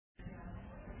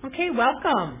Okay,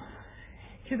 welcome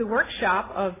to the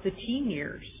workshop of the teen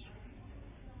years.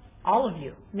 All of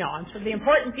you. No, the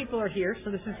important people are here, so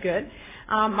this is good.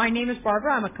 My name is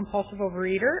Barbara. I'm a compulsive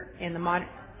overeater in the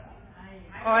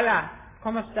Hola,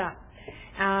 ¿cómo está?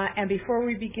 And before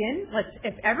we begin,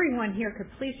 if everyone here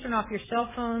could please turn off your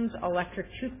cell phones, electric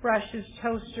toothbrushes,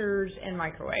 toasters, and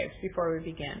microwaves before we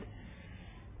begin.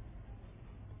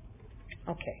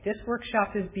 Okay, this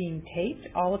workshop is being taped.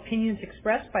 All opinions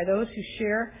expressed by those who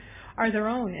share are their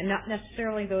own and not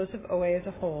necessarily those of OA as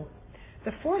a whole.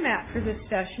 The format for this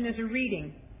session is a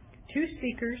reading, 2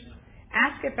 speakers,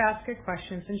 ask-a-basket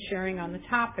questions, and sharing on the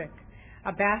topic.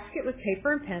 A basket with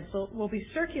paper and pencil will be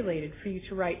circulated for you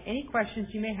to write any questions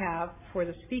you may have for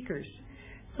the speakers.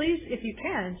 Please, if you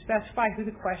can, specify who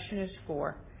the question is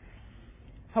for.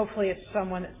 Hopefully it's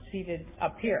someone that's seated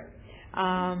up here.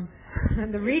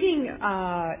 The reading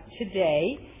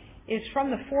today is from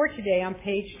the For Today on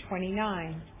page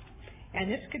 29.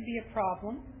 And this could be a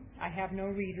problem. I have no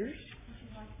readers.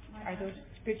 Are those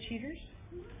good cheaters?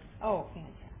 Oh,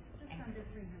 fantastic.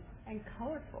 And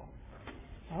colorful.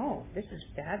 Oh, this is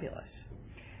fabulous.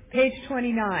 Page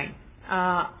 29,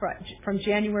 from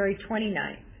January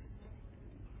 29th.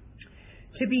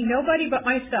 To be nobody but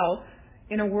myself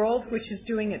in a world which is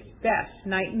doing its best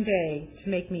night and day to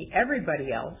make me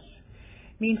everybody else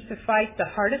means to fight the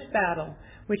hardest battle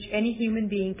which any human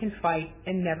being can fight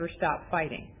and never stop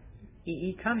fighting.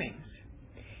 E.E. Cummings.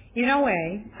 In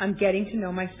OA, I'm getting to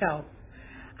know myself.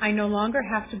 I no longer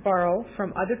have to borrow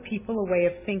from other people a way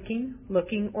of thinking,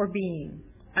 looking, or being.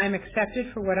 I am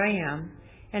accepted for what I am,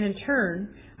 and in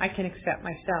turn, I can accept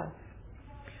myself.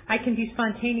 I can be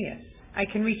spontaneous. I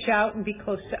can reach out and be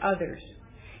close to others.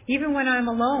 Even when I'm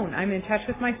alone, I'm in touch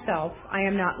with myself. I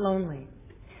am not lonely.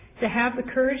 To have the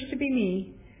courage to be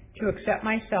me, to accept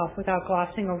myself without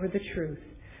glossing over the truth.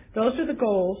 Those are the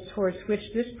goals towards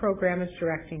which this program is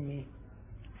directing me.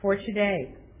 For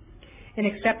today, in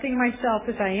accepting myself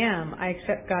as I am, I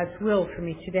accept God's will for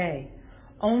me today.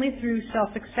 Only through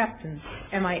self-acceptance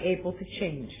am I able to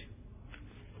change.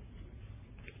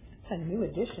 That's a new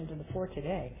addition to the For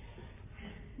Today.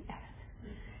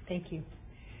 Thank you.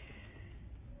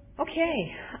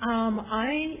 Okay,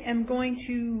 I am going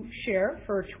to share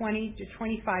for 20 to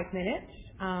 25 minutes,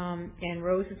 and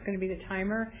Rose is going to be the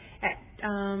timer. At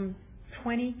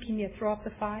 20, can you throw up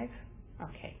the 5?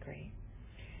 Okay, great.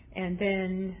 And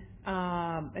then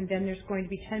there's going to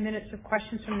be 10 minutes of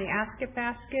questions from the Ask It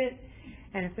basket.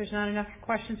 And if there's not enough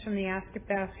questions from the Ask It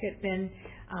basket, then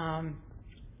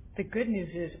the good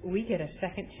news is we get a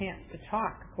second chance to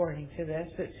talk, according to this.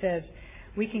 It says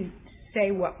we can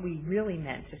say what we really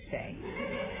meant to say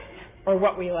or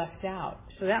what we left out.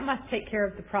 So that must take care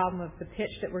of the problem of the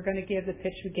pitch that we're going to give, the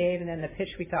pitch we gave, and then the pitch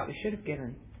we thought we should have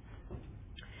given.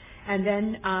 And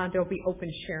then there'll be open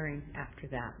sharing after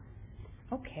that.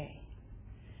 Okay.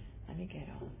 Let me get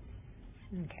on.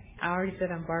 Okay. I already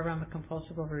said I'm Barbara. I'm a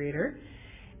compulsive overeater.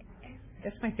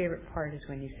 That's my favorite part is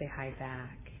when you say hi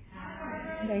back.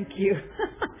 Thank you.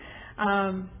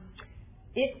 I'm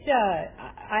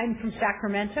from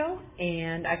Sacramento,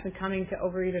 and I've been coming to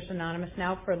Overeaters Anonymous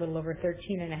now for a little over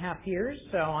 13 and a half years,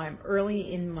 so I'm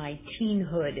early in my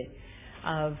teenhood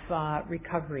of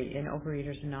recovery in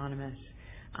Overeaters Anonymous.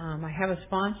 I have a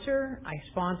sponsor. I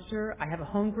have a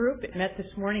home group. It met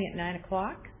this morning at 9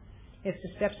 o'clock. It's the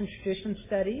Steps and Traditions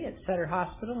study at Sutter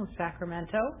Hospital in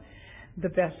Sacramento, the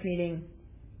best meeting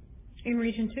in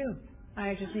Region 2.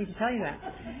 I just need to tell you that.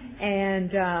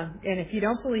 And if you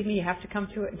don't believe me, you have to come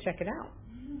to it and check it out.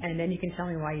 And then you can tell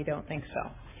me why you don't think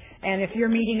so. And if your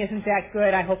meeting isn't that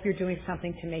good, I hope you're doing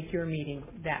something to make your meeting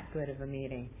that good of a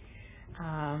meeting.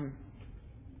 I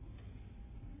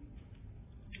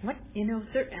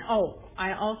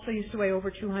also used to weigh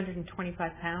over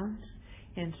 225 pounds.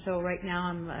 And so right now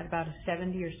I'm at about a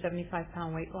 70 or 75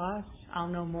 pound weight loss. I'll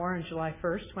know more on July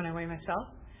 1st when I weigh myself,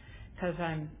 because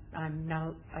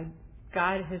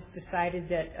God has decided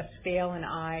that a scale and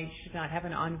I should not have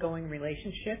an ongoing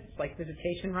relationship. It's like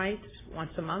visitation rights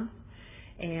once a month.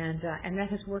 And that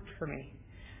has worked for me,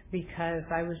 because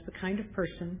I was the kind of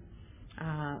person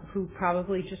who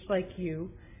probably just like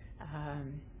you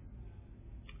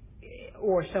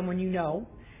or someone you know,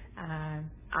 I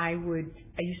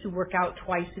used to work out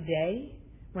twice a day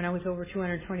when I was over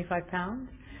 225 pounds.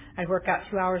 I'd work out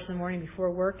 2 hours in the morning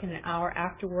before work and an hour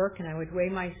after work, and I would weigh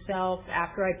myself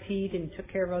after I peed and took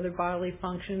care of other bodily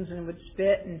functions, and would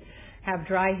spit and have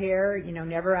dry hair,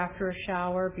 never after a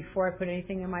shower, before I put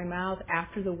anything in my mouth,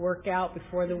 after the workout,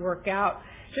 before the workout,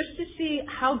 just to see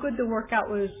how good the workout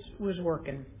was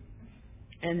working.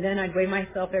 And then I'd weigh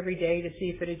myself every day to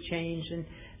see if it had changed, and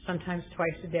sometimes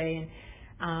twice a day.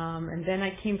 And then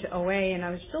I came to OA, and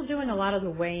I was still doing a lot of the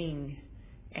weighing,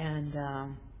 and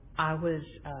I was,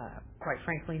 quite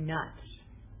frankly, nuts.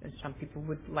 And some people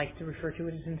would like to refer to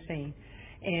it as insane.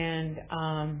 And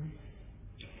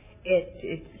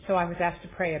so I was asked to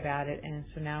pray about it, and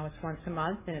so now it's once a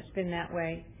month, and it's been that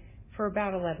way for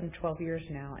about 11, 12 years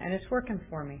now, and it's working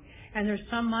for me. And there's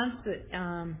some months that,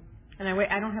 and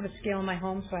I don't have a scale in my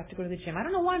home, so I have to go to the gym. I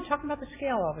don't know why I'm talking about the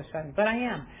scale all of a sudden, but I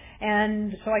am.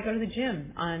 And so I go to the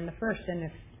gym on the 1st, and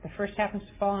if the 1st happens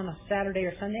to fall on a Saturday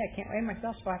or Sunday, I can't weigh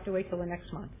myself, so I have to wait till the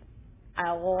next month.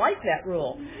 I like that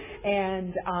rule.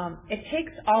 And it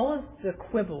takes all of the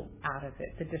quibble out of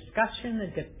it, the discussion, the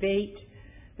debate.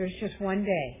 There's just one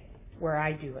day where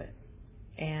I do it.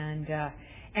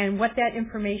 And what that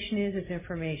information is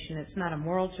information. It's not a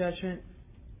moral judgment.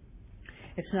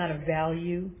 It's not a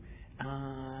value.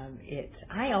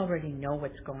 I already know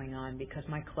what's going on because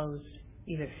my clothes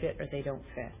either fit or they don't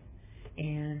fit.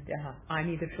 And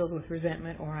I'm either filled with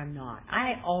resentment or I'm not.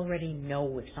 I already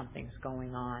know if something's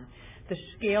going on. The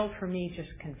scale for me just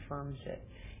confirms it.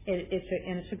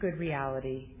 It's a good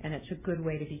reality, and it's a good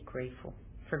way to be grateful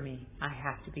for me. I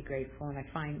have to be grateful, and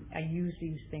I use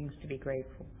these things to be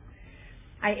grateful.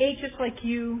 I ate just like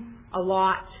you a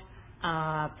lot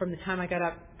from the time I got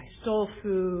up. I stole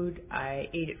food. I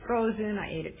ate it frozen. I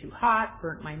ate it too hot.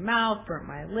 Burnt my mouth. Burnt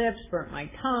my lips. Burnt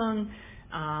my tongue.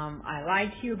 I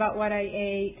lied to you about what I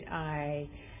ate. I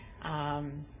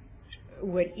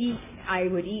would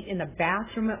eat in the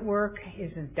bathroom at work.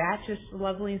 Isn't that just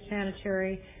lovely and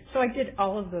sanitary? So I did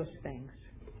all of those things.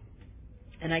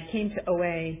 And I came to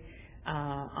OA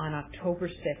on October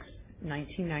 6th,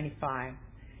 1995,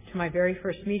 to my very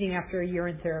first meeting after a year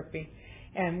in therapy,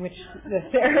 and which the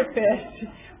therapist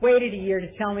waited a year to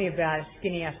tell me about, a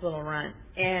skinny-ass little runt.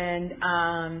 And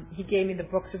he gave me the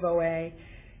books of OA,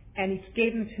 and he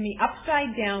gave them to me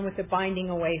upside down with the binding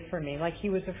away from me, like he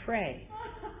was afraid.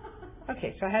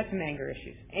 Okay, so I had some anger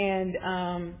issues. And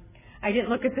I didn't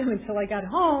look at them until I got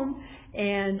home,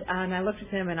 and I looked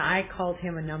at them, and I called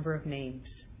him a number of names.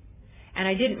 And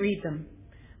I didn't read them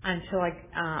until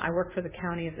I worked for the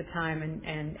county at the time,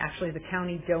 and actually the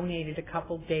county donated a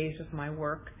couple days of my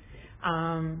work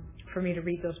for me to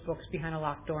read those books behind a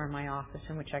locked door in my office,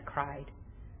 in which I cried.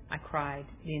 I cried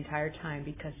the entire time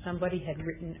because somebody had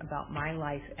written about my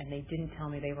life, and they didn't tell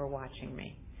me they were watching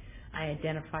me. I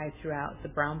identified throughout the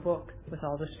brown book with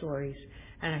all the stories,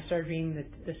 and I started reading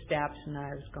the steps, and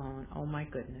I was going, oh my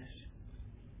goodness.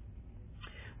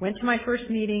 Went to my first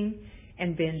meeting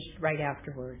and binged right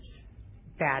afterwards,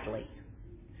 badly.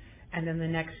 And then the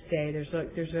next day,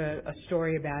 there's a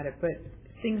story about it, but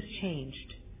things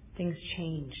changed. Things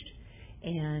changed.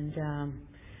 And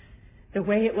the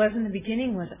way it was in the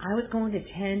beginning was I was going to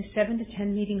 7 to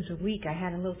 10 meetings a week. I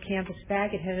had a little canvas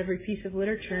bag. It had every piece of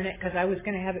literature in it because I was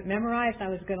going to have it memorized. I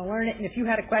was going to learn it. And if you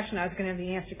had a question, I was going to have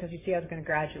the answer because, you see, I was going to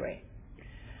graduate.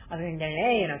 I was going to get an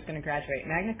A, and I was going to graduate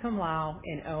magna cum laude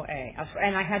in OA.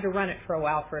 And I had to run it for a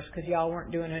while first because y'all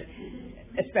weren't doing it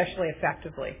especially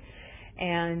effectively.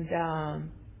 And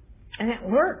it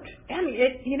worked. I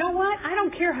mean, you know what? I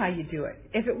don't care how you do it.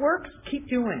 If it works, keep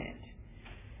doing it.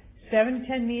 7 to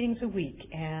 10 meetings a week,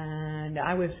 and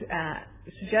I was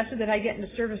suggested that I get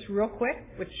into service real quick,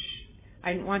 which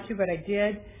I didn't want to, but I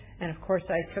did. And of course,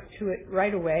 I took to it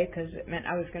right away because it meant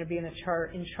I was going to be in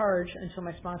charge until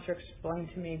my sponsor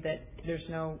explained to me that there's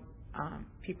no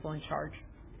people in charge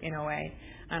in OA,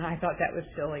 and I thought that was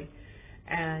silly,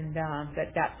 and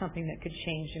that's something that could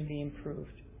change and be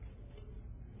improved.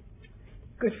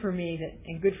 Good for me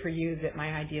and good for you that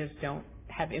my ideas don't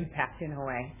have impact in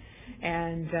OA.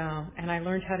 And I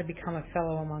learned how to become a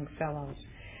fellow among fellows.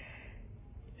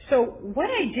 So what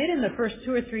I did in the first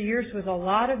 2 or 3 years was a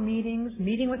lot of meetings,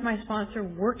 meeting with my sponsor,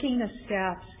 working the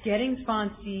steps, getting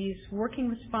sponsees, working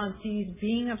with sponsees,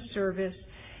 being of service,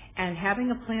 and having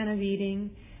a plan of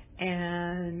eating,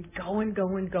 and going,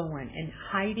 and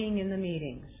hiding in the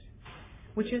meetings,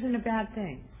 which isn't a bad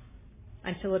thing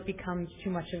until it becomes too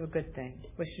much of a good thing,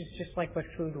 which is just like what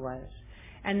food was.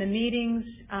 And the meetings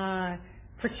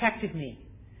protected me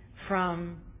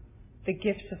from the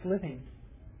gifts of living.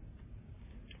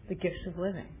 The gifts of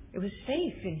living. It was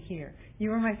safe in here.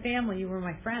 You were my family. You were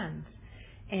my friends.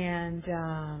 And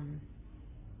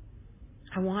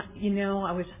I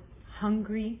was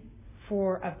hungry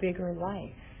for a bigger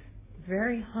life.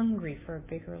 Very hungry for a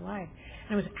bigger life.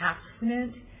 And I was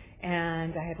abstinent,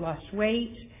 and I had lost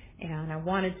weight, and I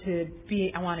wanted to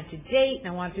date, and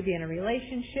I wanted to be in a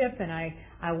relationship, and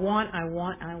I want.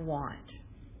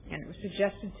 And it was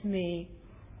suggested to me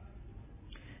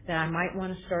that I might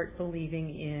want to start believing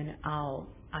in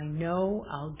I know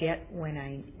I'll get what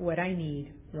I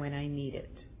need when I need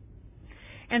it.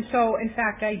 And so, in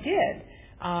fact, I did.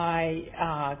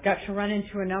 I got to run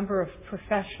into a number of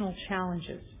professional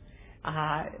challenges,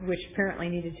 which apparently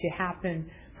needed to happen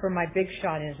for my big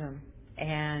shotism.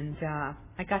 And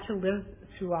I got to live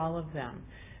through all of them,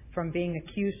 from being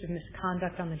accused of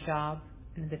misconduct on the job,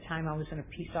 and at the time I was in a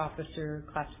peace officer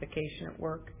classification at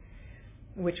work,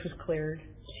 which was cleared,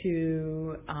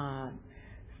 to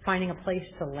finding a place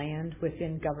to land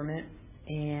within government,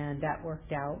 and that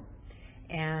worked out,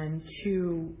 and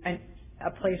to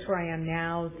a place where I am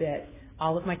now that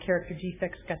all of my character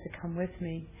defects got to come with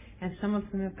me, and some of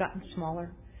them have gotten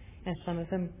smaller, and some of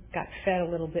them got fed a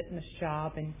little bit in this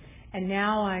job, and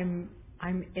now I'm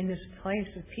in this place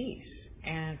of peace.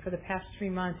 And for the past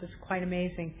 3 months, it's quite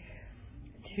amazing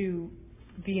to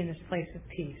be in this place of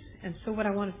peace. And so what I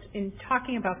wanted to, in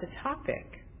talking about the topic,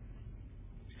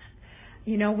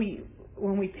 you know,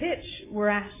 when we pitch, we're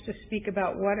asked to speak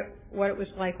about what it was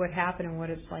like, what happened, and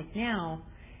what it's like now.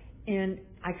 And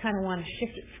I kind of want to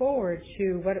shift it forward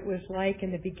to what it was like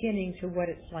in the beginning to what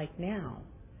it's like now.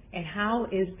 And how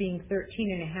is being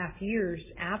 13 and a half years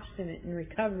abstinent in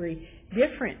recovery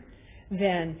different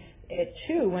than at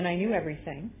 2 when I knew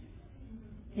everything?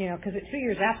 You know, because at 2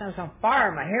 years after I was on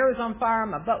fire, my hair was on fire,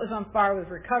 my butt was on fire with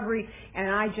recovery, and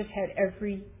I just had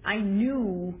I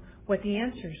knew what the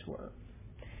answers were.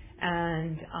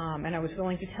 And I was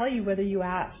willing to tell you whether you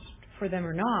asked for them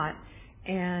or not.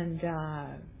 And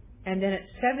then at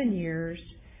 7 years,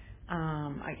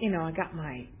 I got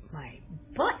my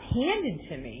butt handed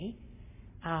to me,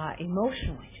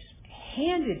 emotionally, just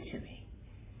handed to me.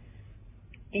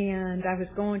 And I was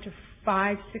going to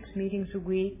 5-6 meetings a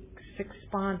week, 6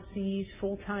 sponsees,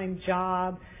 full-time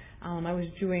job. I was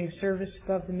doing service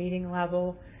above the meeting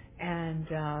level, and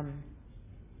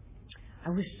I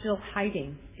was still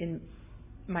hiding in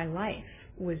my life,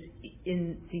 was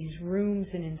in these rooms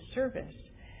and in service.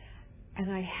 And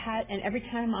every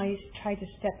time I tried to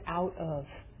step out of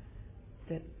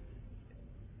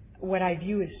what I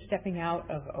view as stepping out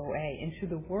of OA into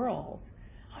the world,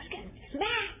 I was getting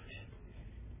smacked.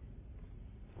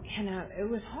 And it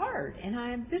was hard.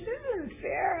 And this isn't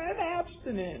fair. I'm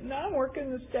abstinent, and I'm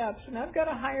working the steps, and I've got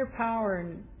a higher power.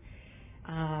 And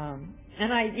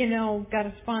I, got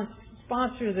a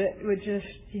sponsor that would just,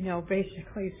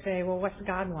 basically say, well, what's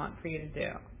God want for you to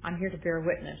do? I'm here to bear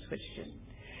witness, which just,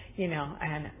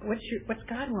 and what's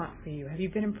God want for you? Have you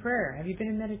been in prayer? Have you been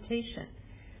in meditation?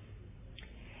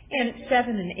 And at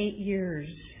 7 and 8 years,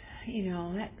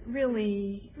 that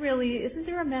really, isn't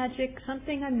there a magic?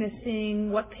 Something I'm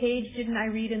missing? What page didn't I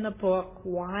read in the book?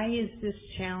 Why is this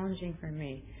challenging for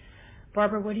me?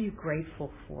 Barbara, what are you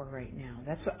grateful for right now?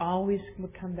 That's what always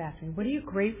would come back to me. What are you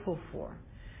grateful for?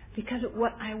 Because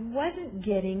I wasn't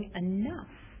getting enough.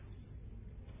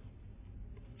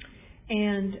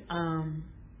 And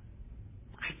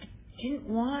I didn't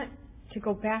want to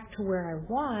go back to where I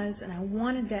was, and I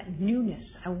wanted that newness.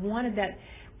 I wanted that,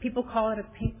 people call it a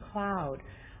pink cloud.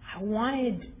 I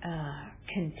wanted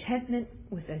contentment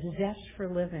with a zest for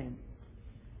living.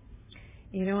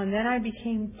 And then I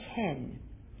became 10,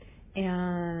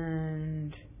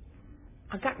 and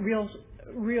I got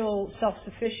real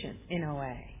self-sufficient in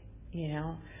OA.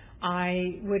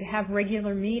 I would have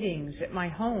regular meetings at my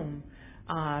home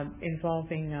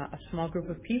involving a small group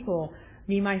of people,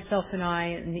 me, myself, and I,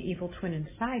 and the evil twin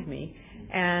inside me.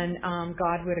 And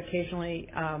God would occasionally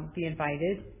be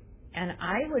invited. And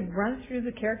I would run through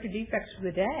the character defects of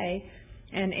the day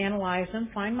and analyze them,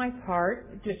 find my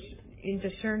part,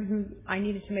 discern who I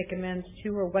needed to make amends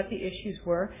to or what the issues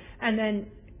were, and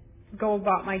then go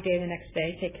about my day the next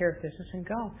day, take care of business, and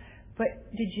go. But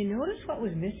did you notice what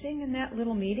was missing in that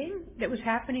little meeting that was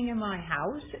happening in my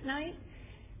house at night?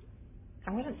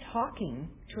 I wasn't talking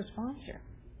to a sponsor.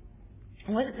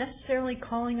 I wasn't necessarily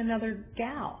calling another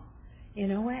gal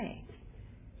in OA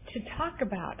to talk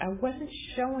about. I wasn't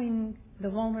showing the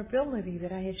vulnerability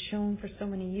that I had shown for so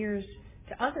many years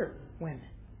to other women.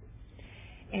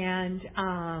 And,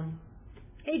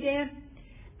 hey,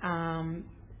 Dan.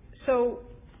 So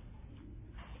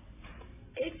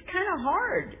it's kind of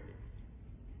hard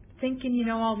thinking you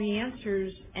know all the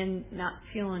answers and not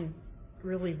feeling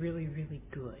really, really, really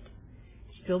good.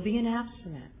 Still being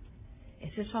abstinent.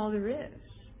 Is this all there is?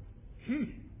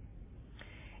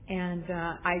 And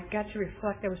I got to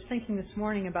reflect. I was thinking this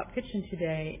morning about pitching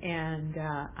today, and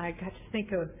I got to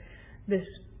think of this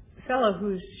fellow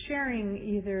who's sharing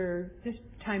either this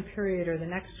time period or the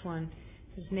next one.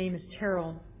 His name is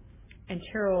Terrell, and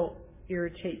Terrell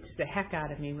irritates the heck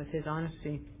out of me with his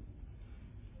honesty.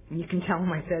 And you can tell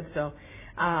him I said so.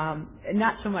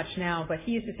 Not so much now, but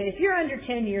he used to say, if you're under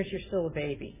 10 years, you're still a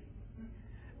baby.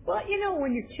 Well,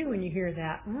 when you're 2 and you hear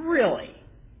that, really,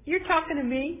 You're talking to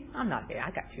me? I'm not there.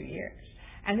 I got 2 years.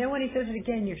 And then when he says it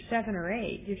again, you're 7 or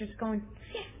 8, you're just going,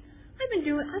 yeah,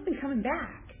 I've been coming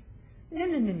back.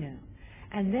 No.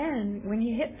 And then when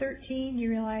you hit 13, you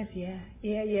realize, yeah,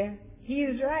 he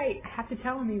was right. I have to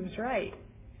tell him he was right.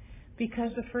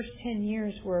 Because the first 10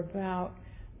 years were about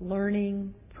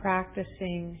learning,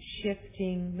 practicing,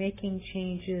 shifting, making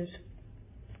changes,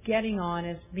 getting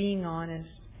honest, being honest.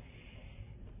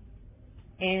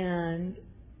 And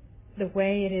the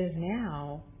way it is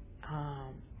now,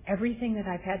 everything that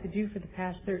I've had to do for the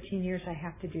past 13 years, I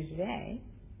have to do today,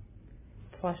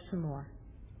 plus some more.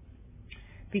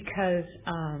 Because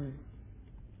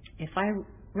if I'm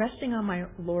resting on my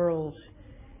laurels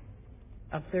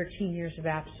of 13 years of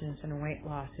abstinence and a weight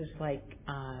loss is like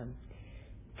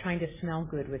trying to smell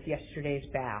good with yesterday's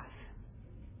bath.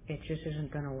 It just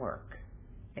isn't going to work.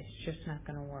 It's just not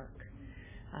going to work.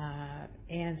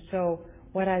 And so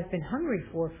what I've been hungry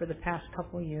for the past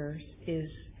couple of years is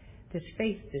this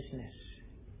faith business,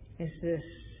 is this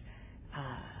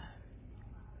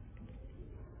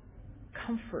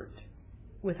comfort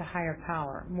with a higher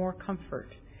power, more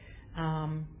comfort.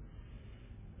 I'm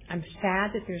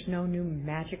sad that there's no new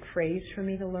magic phrase for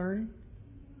me to learn.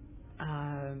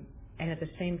 And at the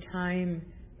same time,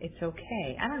 it's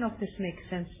okay. I don't know if this makes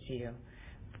sense to you.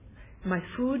 My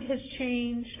food has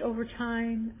changed over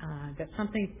time. That's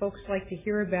something folks like to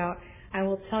hear about. I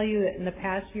will tell you that in the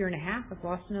past year and a half, I've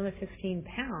lost another 15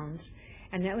 pounds.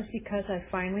 And that was because I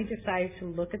finally decided to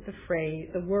look at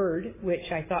the word,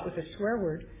 which I thought was a swear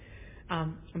word,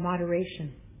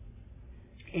 moderation.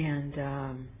 And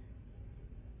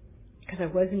because I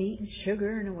wasn't eating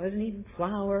sugar and I wasn't eating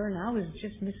flour and I was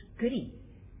just Miss Goody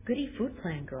food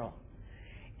plan girl.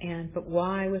 But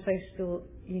why was I still,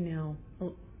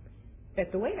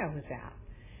 at the weight I was at?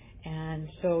 And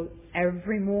so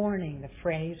every morning the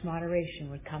phrase moderation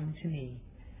would come to me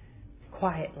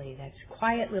quietly. That's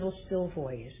quiet little still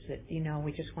voice that,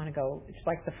 we just want to go. It's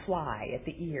like the fly at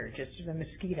the ear, just the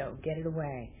mosquito, get it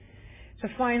away. So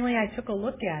finally I took a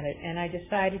look at it and I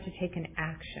decided to take an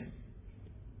action.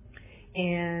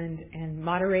 And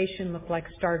moderation looked like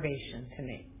starvation to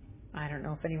me. I don't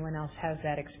know if anyone else has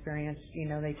that experience.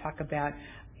 They talk about,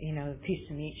 a piece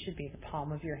of meat should be the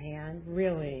palm of your hand.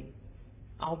 Really,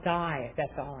 I'll die if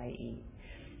that's all I eat.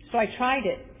 So I tried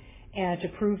it to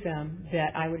prove them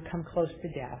that I would come close to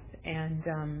death.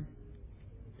 And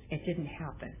it didn't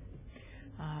happen.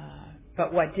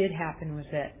 But what did happen was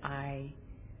that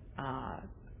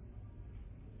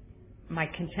my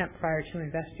contempt prior to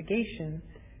investigation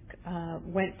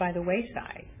went by the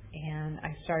wayside. And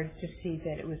I started to see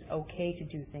that it was okay to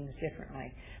do things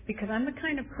differently. Because I'm the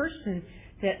kind of person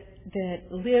that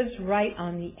lives right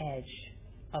on the edge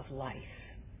of life.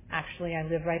 Actually, I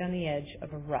live right on the edge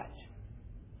of a rut.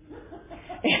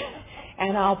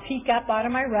 And I'll peek up out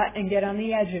of my rut and get on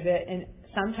the edge of it. And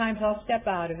sometimes I'll step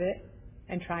out of it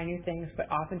and try new things. But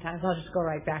oftentimes I'll just go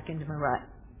right back into my rut.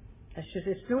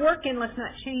 It's been working. Let's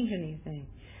not change anything.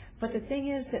 But the thing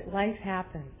is that life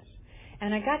happens.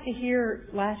 And I got to hear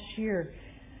last year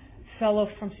a fellow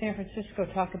from San Francisco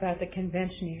talk about the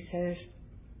convention. He says,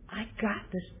 I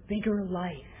got this bigger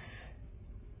life.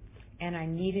 And I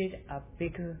needed a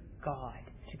bigger God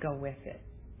to go with it.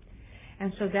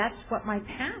 And so that's what my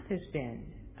path has been.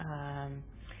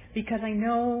 Because I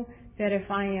know that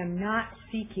if I am not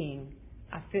seeking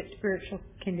a fit spiritual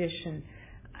condition,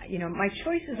 my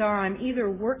choices are I'm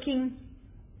either working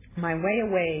my way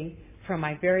away from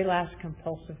my very last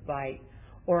compulsive bite,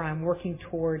 or I'm working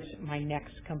towards my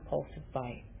next compulsive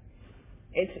bite.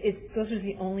 Those are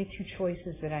the only two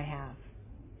choices that I have.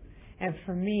 And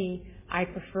for me, I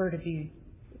prefer to be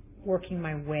working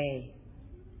my way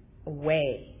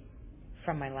away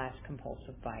from my last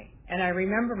compulsive bite. And I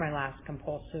remember my last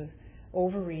compulsive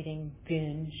overeating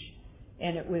binge,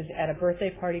 and it was at a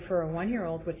birthday party for a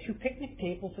 1-year-old with 2 picnic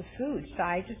tables of food. So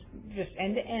I just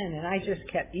end to end, and I just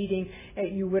kept eating.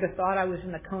 You would have thought I was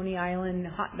in the Coney Island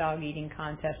hot dog eating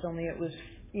contest, only it was,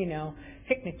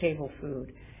 picnic table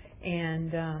food.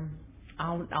 And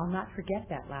I'll not forget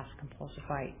that last compulsive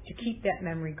bite, to keep that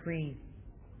memory green.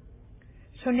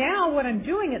 So now what I'm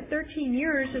doing at 13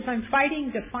 years is I'm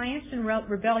fighting defiance and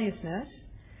rebelliousness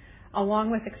along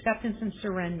with acceptance and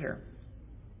surrender.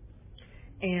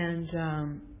 And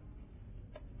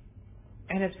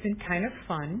it's been kind of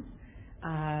fun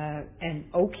and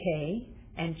okay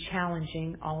and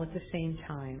challenging all at the same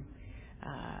time.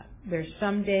 There's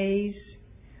some days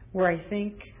where I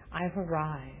think I've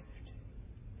arrived,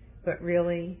 but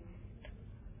really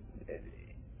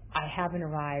I haven't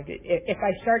arrived. If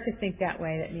I start to think that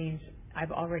way, that means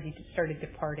I've already started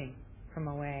departing from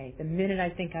a way. The minute I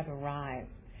think I've arrived.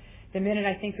 The minute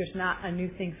I think there's not a new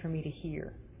thing for me to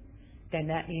hear, then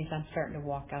that means I'm starting to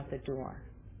walk out the door.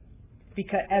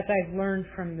 Because as I've learned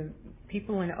from the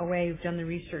people in OA who've done the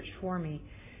research for me,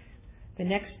 the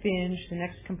next binge, the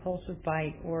next compulsive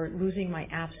bite, or losing my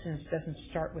abstinence doesn't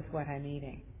start with what I'm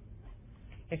eating.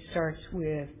 It starts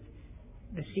with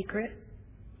the secret,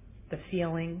 the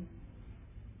feeling,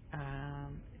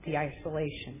 the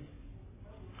isolation.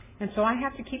 And so I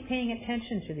have to keep paying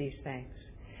attention to these things.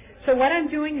 So what I'm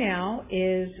doing now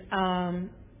is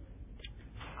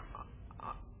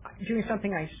doing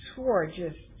something I swore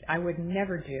I would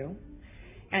never do.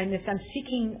 And if I'm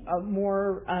seeking a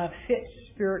more fit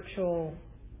spiritual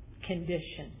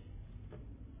condition.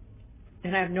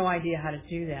 And I have no idea how to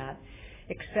do that,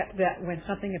 except that when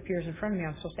something appears in front of me,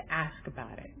 I'm supposed to ask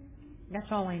about it.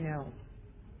 That's all I know.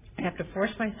 I have to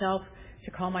force myself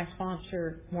to call my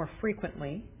sponsor more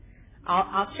frequently.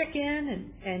 I'll check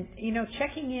in and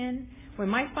checking in. When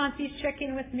my sponsees check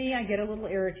in with me, I get a little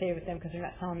irritated with them because they're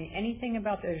not telling me anything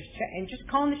about theirs. And just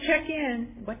calling to check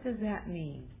in, what does that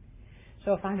mean?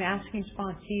 So if I'm asking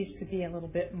sponsees to be a little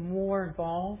bit more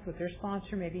involved with their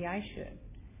sponsor, maybe I should.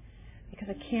 Because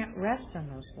I can't rest on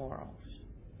those laurels.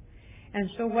 And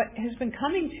so what has been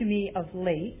coming to me of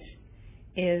late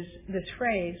is this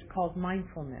phrase called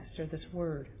mindfulness, or this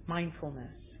word, mindfulness.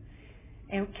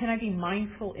 And can I be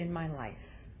mindful in my life?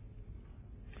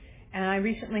 And I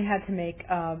recently had to make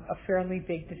a fairly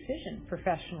big decision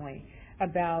professionally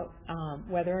about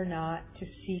whether or not to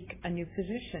seek a new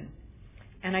position.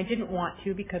 And I didn't want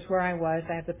to because where I was,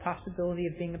 I had the possibility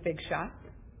of being a big shot.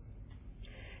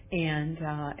 And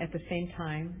at the same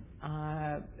time,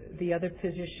 the other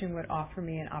position would offer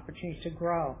me an opportunity to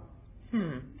grow.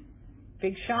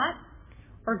 Big shot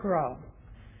or grow?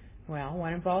 Well,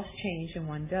 one involves change and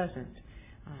one doesn't.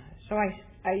 So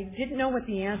I didn't know what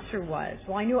the answer was.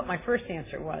 Well, I knew what my first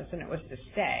answer was, and it was to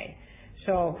stay.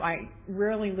 So I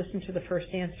rarely listen to the first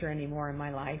answer anymore in my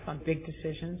life on big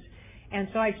decisions. And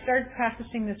so I started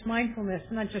practicing this mindfulness,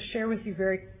 and I'll just share with you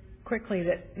very quickly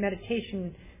that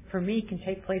meditation for me can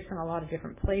take place in a lot of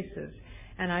different places.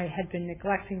 And I had been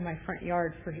neglecting my front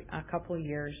yard for a couple of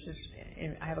years.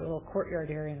 I have a little courtyard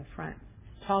area in the front.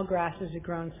 Tall grasses had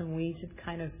grown, some weeds had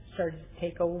kind of started to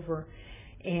take over.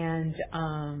 And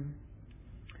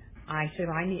I said,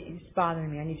 it's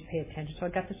bothering me, I need to pay attention. So I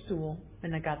got the stool,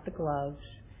 and I got the gloves,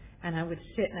 and I would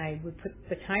sit and I would put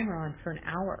the timer on for an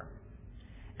hour.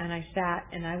 And I sat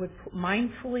and I would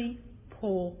mindfully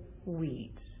pull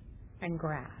weeds and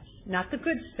grass. Not the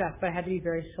good stuff, but I had to be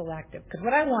very selective. Because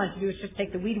what I wanted to do was just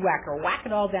take the weed whacker, whack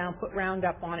it all down, put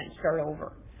Roundup on it, and start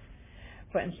over.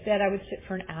 But instead I would sit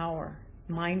for an hour,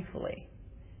 mindfully.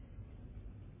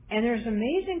 And there's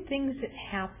amazing things that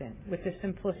happen with the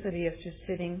simplicity of just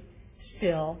sitting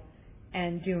still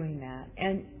and doing that.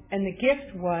 And the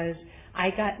gift was I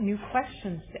got new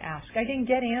questions to ask. I didn't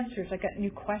get answers. I got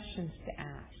new questions to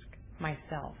ask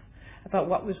myself about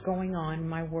what was going on in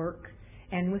my work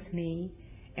and with me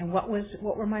and what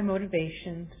were my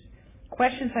motivations.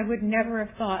 Questions I would never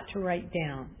have thought to write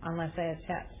down unless I had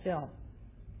sat still.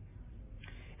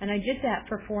 And I did that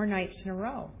for 4 nights in a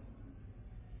row.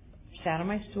 Sat on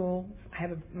my stool.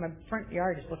 My front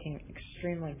yard is looking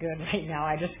extremely good right now,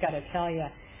 I just got to tell you.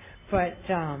 But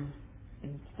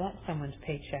that's someone's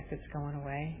paycheck that's going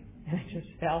away. It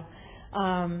just fell.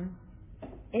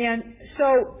 And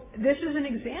so this is an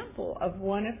example of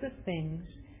one of the things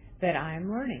that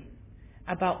I'm learning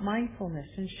about mindfulness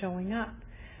and showing up.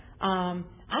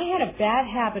 I had a bad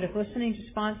habit of listening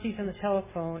to sponsees on the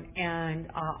telephone and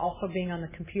also being on the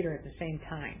computer at the same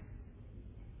time.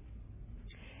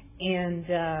 And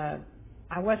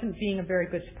I wasn't being a very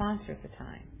good sponsor at the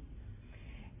time.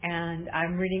 And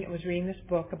was reading this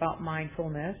book about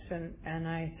mindfulness, and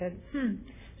I said,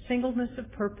 singleness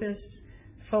of purpose,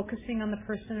 focusing on the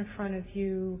person in front of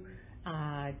you,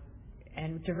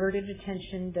 and diverted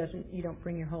attention you don't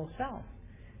bring your whole self.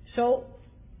 So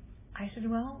I said,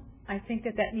 well, I think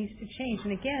that needs to change.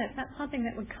 And again, it's not something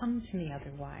that would come to me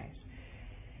otherwise.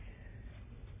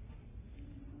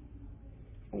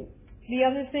 The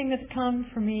other thing that's come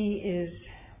for me is,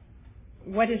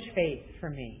 what is faith for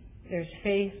me? There's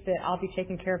faith that I'll be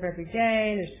taken care of every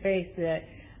day. There's faith that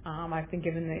I've been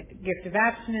given the gift of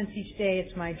abstinence each day.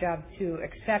 It's my job to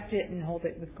accept it and hold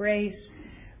it with grace.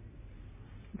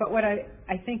 But what I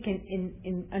think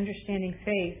in understanding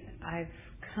faith, I've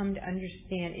come to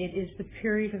understand it is the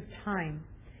period of time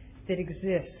that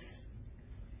exists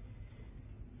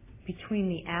between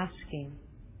the asking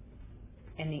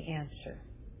and the answer.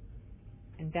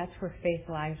 And that's where faith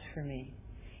lies for me.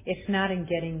 It's not in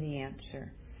getting the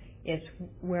answer. It's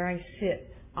where I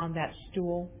sit on that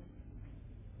stool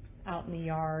out in the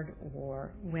yard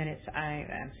or when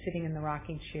I'm sitting in the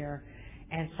rocking chair.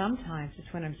 And sometimes it's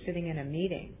when I'm sitting in a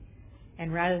meeting.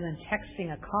 And rather than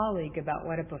texting a colleague about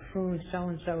what a buffoon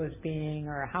so-and-so is being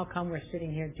or how come we're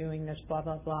sitting here doing this, blah,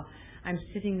 blah, blah, I'm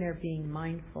sitting there being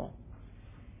mindful.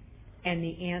 And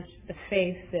the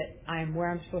faith that I'm where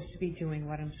I'm supposed to be doing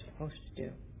what I'm supposed to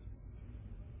do.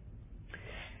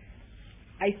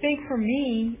 I think for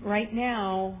me, right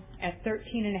now, at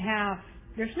 13 and a half,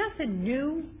 there's nothing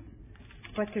new,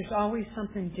 but there's always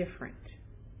something different,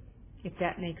 if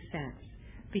that makes sense.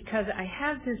 Because I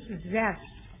have this zest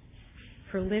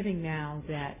for living now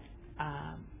that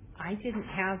I didn't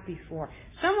have before.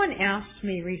 Someone asked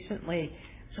me recently,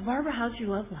 so Barbara, how's your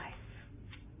love life?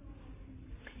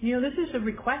 You know, this is a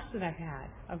request that I've had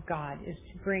of God, is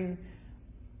to bring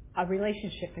a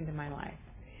relationship into my life.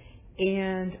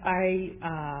 And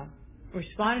I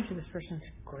responded to this person and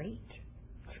said, great.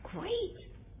 It's great.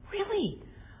 Really?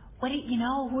 Who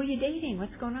are you dating?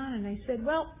 What's going on? And I said,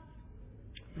 well,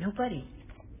 nobody.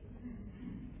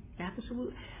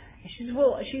 Absolutely. She said,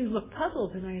 well, she looked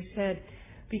puzzled. And I said,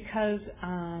 because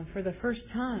for the first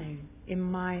time in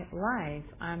my life,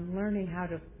 I'm learning how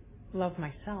to love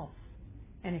myself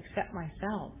and accept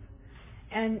myself.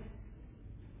 And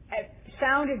it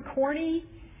sounded corny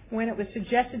when it was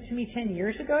suggested to me 10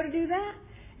 years ago to do that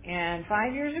and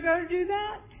 5 years ago to do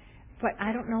that. But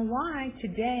I don't know why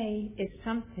today it's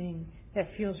something that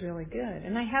feels really good.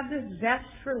 And I have this zest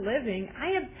for living.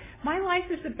 My life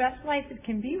is the best life it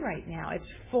can be right now. It's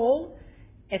full,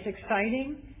 it's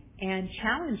exciting, and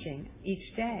challenging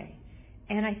each day.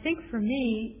 And I think for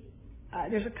me,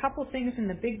 there's a couple things in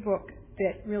the big book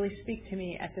that really speak to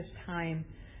me at this time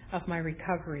of my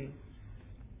recovery.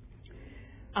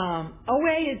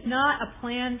 OA is not a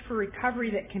plan for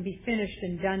recovery that can be finished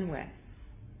and done with.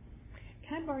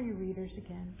 Can I borrow your readers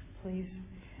again, please?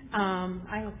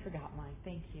 I forgot mine.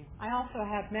 Thank you. I also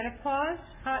have menopause,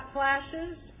 hot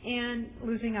flashes, and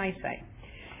losing eyesight.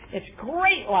 It's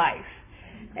great life.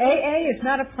 OA is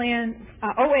not a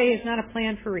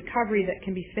plan for recovery that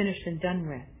can be finished and done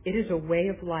with. It is a way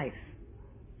of life.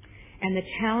 And the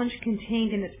challenge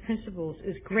contained in its principles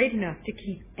is great enough to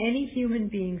keep any human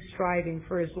being striving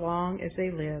for as long as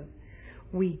they live.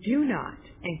 We do not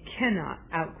and cannot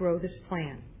outgrow this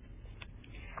plan.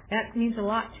 That means a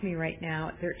lot to me right now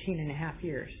at 13 and a half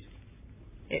years.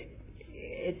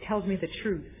 It tells me the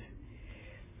truth.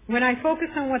 When I focus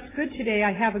on what's good today,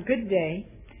 I have a good day.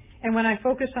 And when I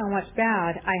focus on what's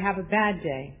bad, I have a bad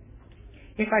day.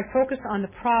 If I focus on the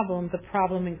problem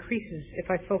increases.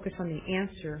 If I focus on the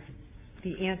answer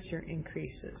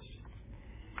increases.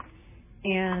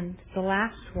 And the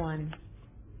last one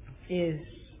is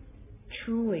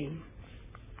truly,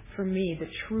 for me, the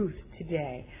truth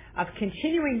today of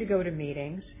continuing to go to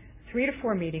meetings, 3 to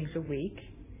 4 meetings a week,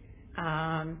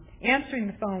 answering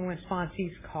the phone when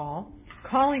sponsees call,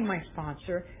 calling my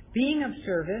sponsor, being of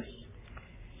service,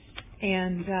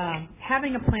 and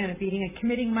having a plan of eating and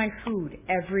committing my food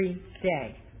every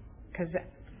day. Because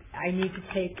I need to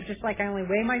take, just like I only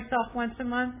weigh myself once a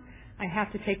month, I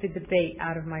have to take the debate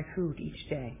out of my food each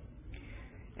day.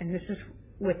 And this is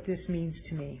what this means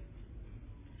to me.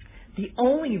 The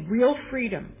only real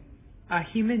freedom a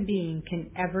human being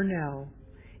can ever know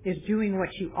is doing what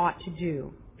you ought to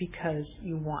do because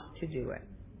you want to do it.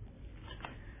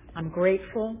 I'm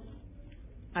grateful,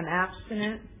 I'm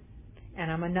abstinent,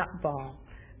 and I'm a nutball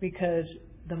because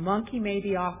the monkey may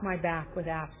be off my back with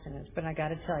abstinence, but I got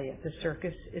to tell you, the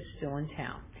circus is still in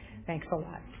town. Thanks a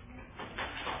lot.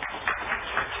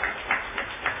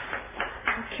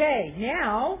 Okay,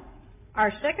 now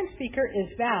our second speaker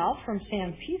is Val from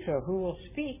San Pedro, who will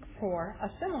speak for a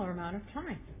similar amount of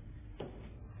time.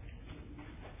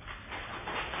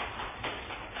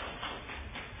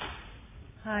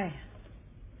 Hi.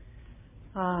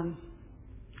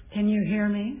 Can you hear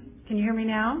me? Can you hear me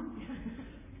now?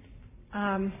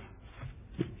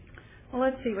 Well,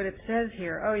 let's see what it says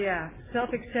here. Oh, yeah.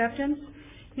 Self-acceptance.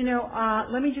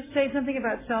 Let me just say something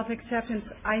about self-acceptance.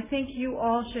 I think you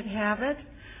all should have it.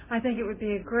 I think it would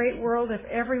be a great world if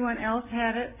everyone else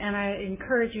had it, and I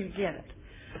encourage you to get it.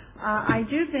 I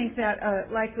do think that,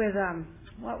 like with,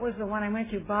 what was the one I went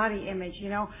to, body image,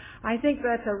 I think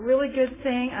that's a really good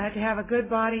thing to have a good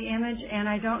body image, and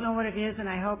I don't know what it is, and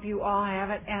I hope you all have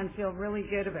it and feel really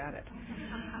good about it.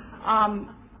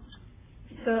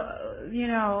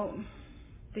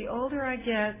 The older I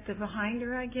get, the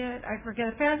behinder I get. I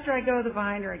forget. The faster I go, the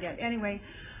behinder I get. Anyway,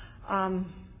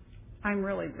 I'm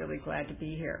really, really glad to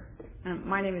be here.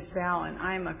 My name is Val, and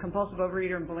I'm a compulsive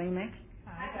overeater and bulimic.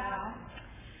 Hi, Val.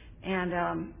 And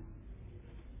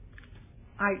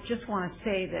I just want to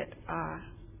say that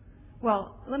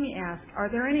Well, let me ask, are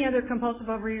there any other compulsive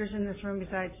overeaters in this room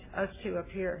besides us two up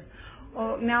here?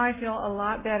 Oh, now I feel a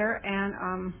lot better,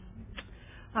 and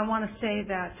I want to say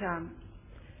that,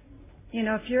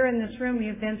 if you're in this room,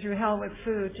 you've been through hell with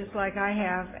food, just like I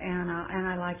have, and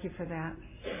I like you for that.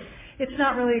 It's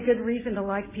not really a good reason to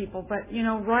like people, but,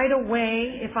 right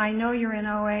away, if I know you're in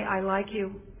OA, I like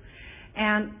you.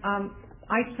 And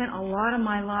I spent a lot of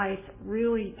my life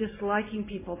really disliking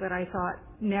people that I thought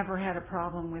never had a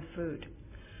problem with food.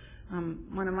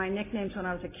 One of my nicknames when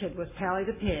I was a kid was Pally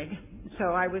the Pig.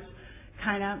 So I was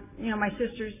kind of, my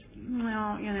sisters,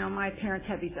 my parents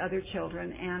had these other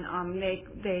children, and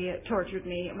they tortured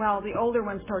me. Well, the older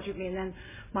ones tortured me, and then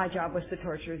my job was to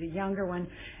torture the younger one.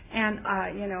 And,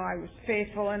 I was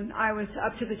faithful, and I was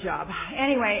up to the job.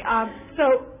 Anyway,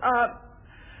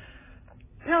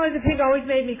 Pally the Pig always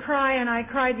made me cry, and I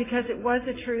cried because it was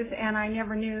the truth, and I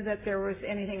never knew that there was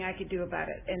anything I could do about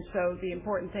it. And so the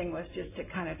important thing was just to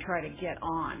kind of try to get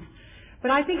on.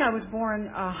 But I think I was born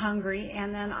hungry,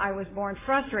 and then I was born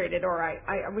frustrated, or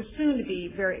I was soon to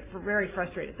be very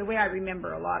frustrated. The way I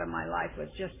remember a lot of my life was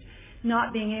just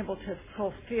not being able to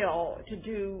fulfill, to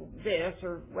do this,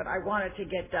 or what I wanted to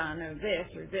get done, or this,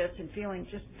 and feeling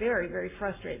just very, very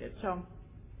frustrated. So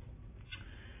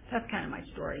that's kind of my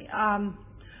story.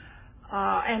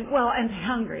 And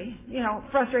hungry,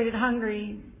 frustrated,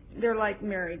 hungry, they're like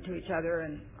married to each other,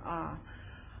 and,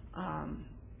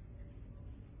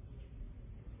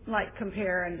 like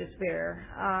compare and despair.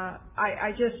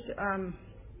 I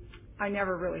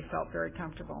never really felt very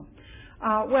comfortable.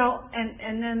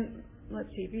 And then, let's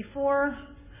see, before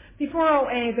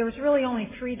OA, there was really only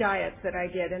 3 diets that I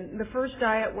did. And the first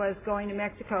diet was going to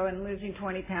Mexico and losing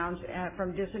 20 pounds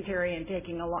from dysentery and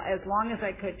taking as long as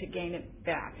I could to gain it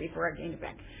back, before I gained it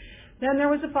back. Then there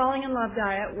was a falling in love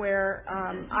diet where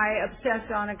I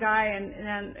obsessed on a guy, and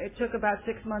then it took about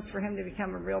 6 months for him to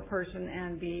become a real person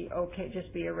and be okay,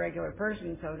 just be a regular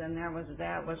person. So then that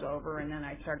was over, and then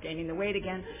I started gaining the weight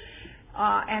again.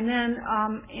 And then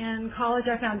in college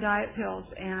I found diet pills,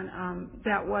 and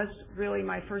that was really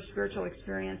my first spiritual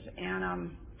experience.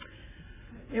 And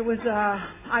it was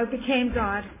I became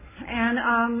God, and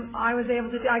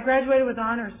I graduated with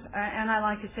honors, and I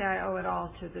like to say I owe it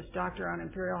all to this doctor on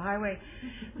Imperial Highway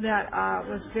that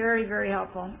was very, very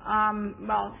helpful.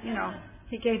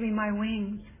 He gave me my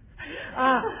wings.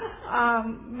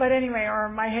 But anyway, or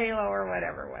my halo, or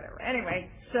whatever. Anyway,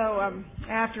 so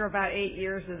after about 8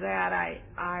 years of that, I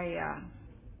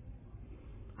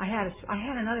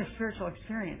had another spiritual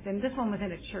experience, and this one was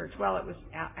in a church. Well, it was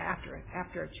after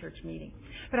a church meeting.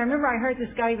 But I remember I heard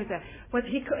this guy with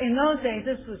in those days,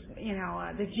 this was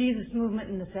the Jesus movement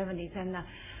in the 70s, and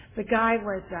the guy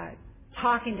was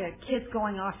talking to kids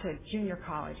going off to junior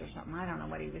college or something. I don't know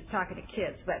what he was talking to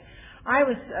kids, but I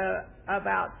was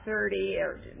about 30,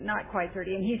 or not quite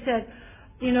 30, and he said,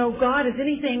 God is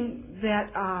anything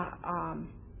that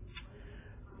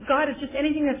God is just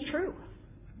anything that's true.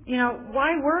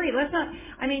 Why worry?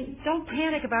 Don't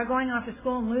panic about going off to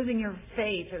school and losing your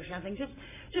faith or something.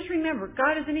 Just remember,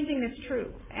 God is anything that's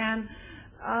true. And,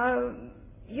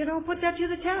 put that to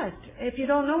the test. If you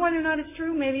don't know whether or not it's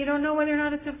true, maybe you don't know whether or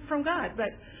not it's from God.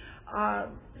 But,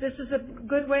 this is a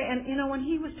good way. And, when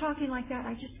he was talking like that,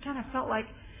 I just kind of felt like,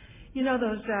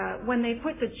 those, when they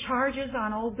put the charges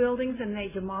on old buildings and they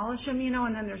demolish them,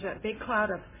 and then there's that big cloud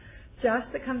of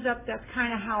dust that comes up. That's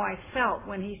kind of how I felt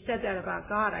when he said that about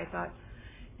God. I thought,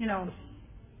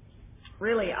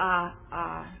 really,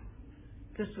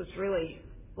 this was really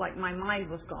like my mind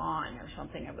was gone or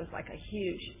something. It was like a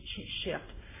huge shift.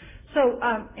 So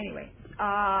anyway,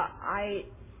 I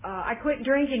quit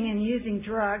drinking and using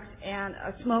drugs and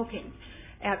smoking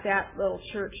at that little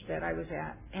church that I was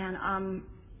at, and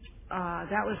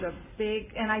that was a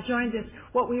big. And I joined this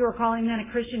what we were calling then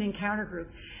a Christian encounter group.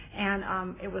 And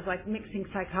it was like mixing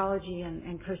psychology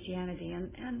and Christianity,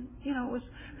 and it was,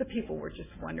 the people were just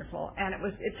wonderful, and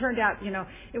it turned out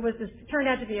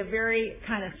to be a very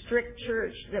kind of strict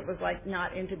church that was like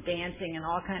not into dancing and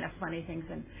all kind of funny things,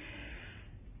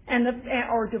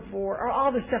 or divorce or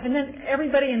all this stuff. And then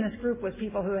everybody in this group was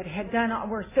people who had done,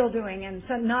 were still doing, and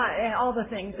all the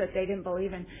things that they didn't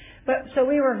believe in. But so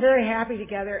we were very happy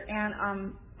together,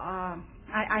 and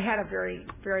I had a very,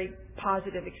 very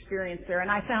positive experience there, and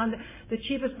I found the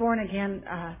cheapest born-again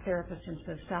therapist in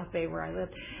the South Bay where I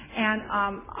lived, and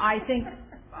I think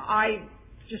I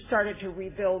just started to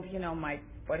rebuild, my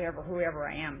whoever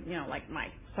I am, like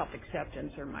my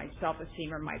self-acceptance or my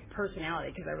self-esteem or my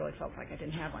personality, because I really felt like I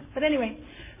didn't have one. But anyway,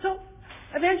 so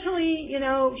eventually,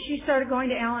 she started going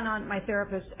to Al-Anon, my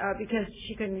therapist, because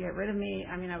she couldn't get rid of me.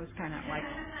 I mean, I was kind of like,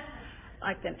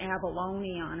 like an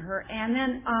abalone on her. And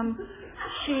then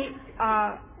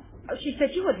she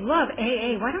said, "You would love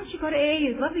AA. Why don't you go to AA?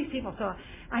 You'd love these people." So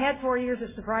I had 4 years of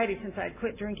sobriety since I'd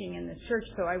quit drinking in this church.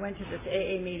 So I went to this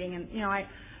AA meeting, and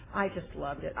I just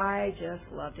loved it. I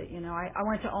just loved it. I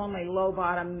went to only low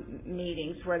bottom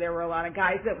meetings where there were a lot of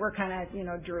guys that were kind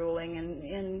of drooling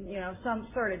and some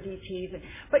sort of DTs.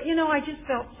 But I just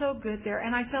felt so good there,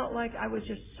 and I felt like I was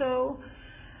just so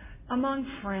among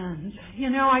friends.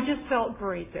 I just felt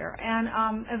great there.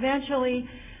 And eventually,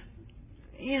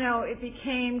 it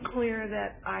became clear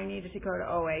that I needed to go to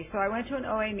OA. So I went to an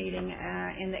OA meeting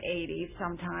in the 80s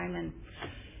sometime, and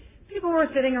people were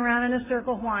sitting around in a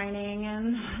circle whining,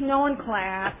 and no one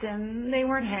clapped, and they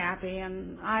weren't happy.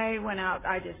 And I went out.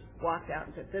 I just walked out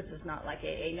and said, "This is not like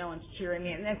AA. No one's cheering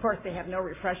me." And of course, they have no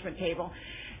refreshment table.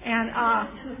 And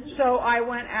so I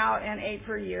went out and ate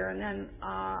for a year. And then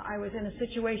I was in a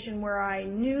situation where I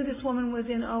knew this woman was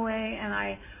in OA, and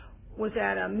I was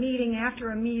at a meeting,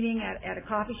 after a meeting at a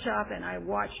coffee shop, and I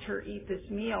watched her eat this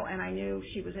meal, and I knew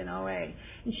she was in OA.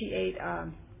 And she ate,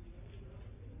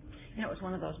 it was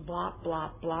one of those blop,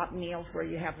 blop, blop meals where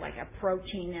you have like a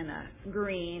protein and a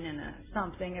green and a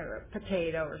something, or a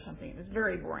potato or something. It was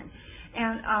very boring.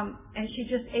 And she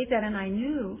just ate that, and I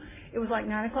knew it was like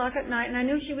 9 o'clock at night, and I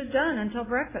knew she was done until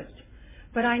breakfast.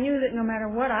 But I knew that no matter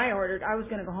what I ordered, I was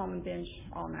going to go home and binge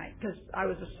all night, because I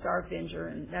was a starved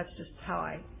binger, and that's just how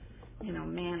I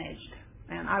managed.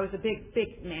 And I was a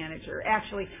big manager.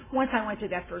 Actually, once I went to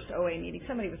that first OA meeting,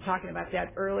 somebody was talking about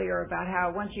that earlier, about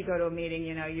how once you go to a meeting,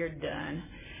 you're done.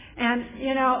 And,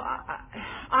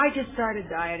 I just started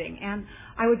dieting. And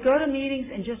I would go to meetings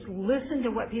and just listen to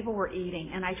what people were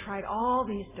eating. And I tried all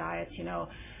these diets,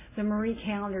 the Marie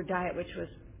Callender diet, which was,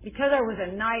 because I was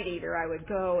a night eater, I would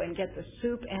go and get the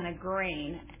soup and a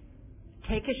grain,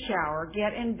 take a shower,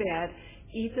 get in bed,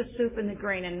 eat the soup and the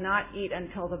grain, and not eat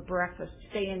until the breakfast.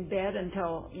 Stay in bed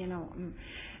until,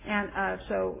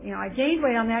 so I gained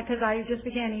weight on that because I just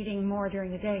began eating more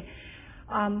during the day.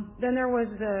 Then there was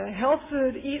the health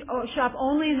food, shop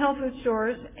only in health food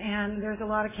stores, and there's a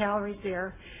lot of calories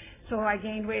there. So I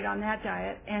gained weight on that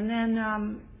diet. And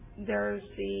then there's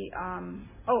the,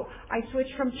 I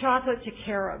switched from chocolate to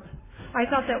carob. I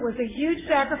thought that was a huge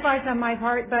sacrifice on my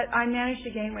part, but I managed to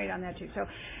gain weight on that too. So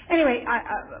anyway,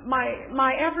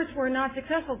 my efforts were not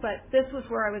successful, but this was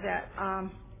where I was at.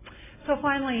 So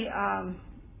finally,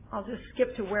 I'll just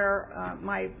skip to where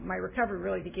my recovery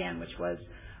really began, which was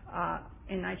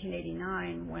in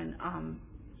 1989, when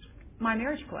my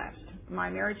marriage collapsed. My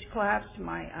marriage collapsed,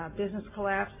 my business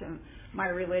collapsed, and my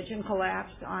religion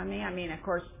collapsed on me. I mean, of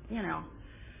course,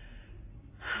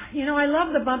 I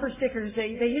love the bumper stickers.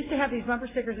 They used to have these bumper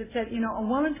stickers that said, a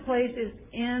woman's place is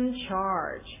in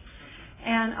charge.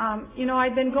 And,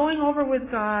 I've been going over with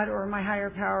God or my higher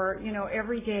power,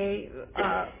 every day,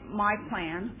 my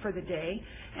plan for the day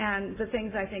and the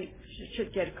things I think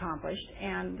should get accomplished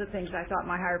and the things I thought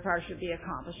my higher power should be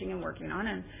accomplishing and working on.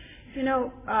 And,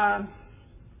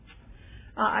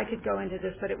 I could go into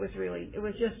this, but it was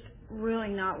just really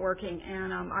not working.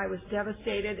 And, I was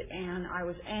devastated, and I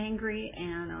was angry,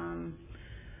 and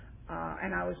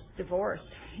I was divorced.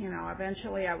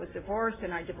 Eventually I was divorced,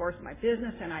 and I divorced my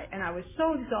business, and I was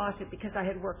so exhausted because I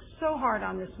had worked so hard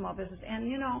on this small business, and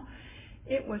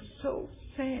it was so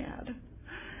sad.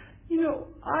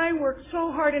 I worked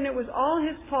so hard, and it was all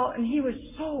his fault, and he was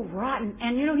so rotten,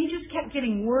 and he just kept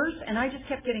getting worse, and I just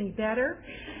kept getting better,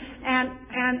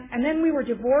 and then we were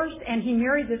divorced, and he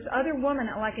married this other woman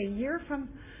like a year from.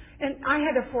 And I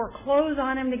had to foreclose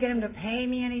on him to get him to pay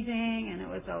me anything. And it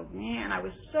was, I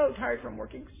was so tired from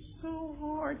working so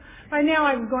hard. By now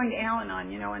I'm going to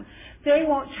Al-Anon, and they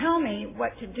won't tell me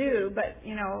what to do, but,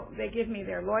 they give me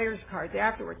their lawyer's cards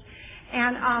afterwards.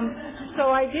 And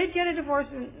so I did get a divorce,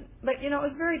 but, it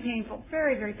was very painful,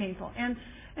 very, very painful. And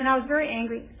I was very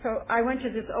angry. So I went to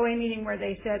this OA meeting where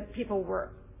they said people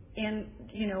were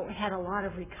had a lot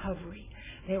of recovery.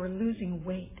 They were losing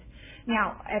weight.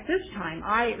 Now, at this time,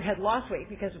 I had lost weight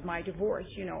because of my divorce,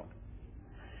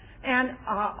 and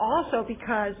also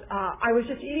because I was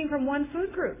just eating from one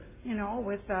food group,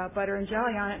 with butter and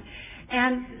jelly on it.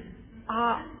 And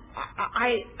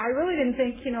I really didn't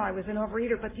think, I was an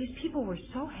overeater, but these people were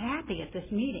so happy at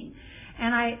this meeting.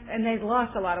 And they'd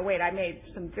lost a lot of weight. I made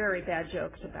some very bad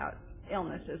jokes about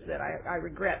illnesses that I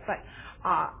regret, but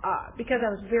because I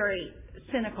was very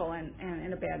cynical and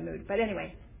in a bad mood. But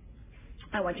anyway,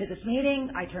 I went to this meeting.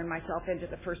 I turned myself into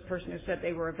the first person who said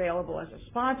they were available as a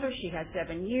sponsor. She had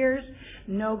 7 years,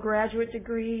 no graduate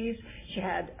degrees. She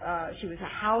was a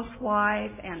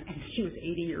housewife, and she was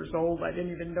 80 years old. I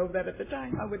didn't even know that at the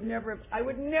time. I would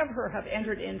never have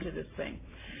entered into this thing.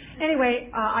 Anyway,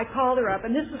 I called her up,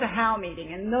 and this was a HOW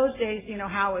meeting. And in those days,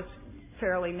 HOW was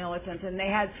fairly militant, and they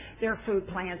had their food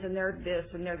plans and their this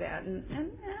and their that. And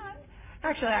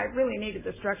actually, I really needed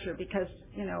the structure because,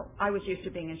 I was used to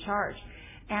being in charge.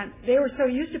 And they were so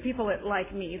used to people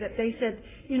like me that they said,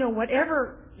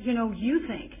 whatever, you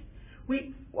think.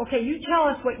 You tell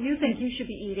us what you think you should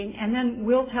be eating, and then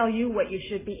we'll tell you what you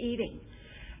should be eating.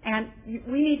 And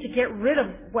we need to get rid of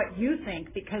what you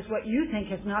think because what you think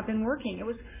has not been working. It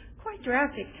was quite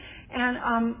drastic. And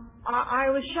I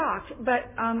was shocked. But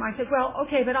I said, well,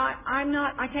 okay, but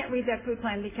I can't read that food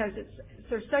plan because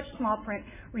there's such small print.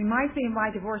 Reminds me of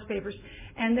my divorce papers.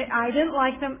 And I didn't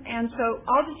like them. And so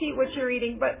I'll just eat what you're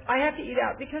eating, but I have to eat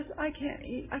out because I can't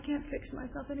eat. I can't fix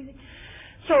myself anything.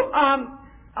 So,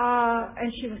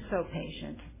 and she was so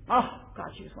patient. Oh,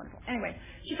 God, she was wonderful. Anyway,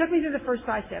 she took me through the first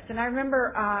 5 steps, and I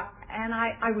remember, and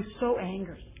I was so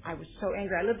angry. I was so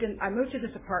angry. I moved to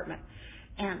this apartment,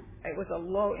 and it was a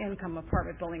low-income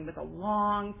apartment building with a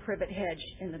long privet hedge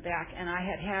in the back, and I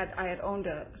had owned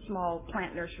a small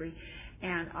plant nursery,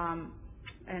 and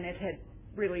it had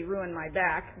really ruined my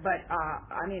back, but,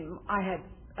 I had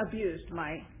abused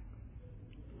my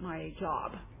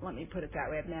job. Let me put it that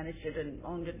way. I've managed it and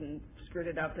owned it and screwed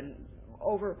it up and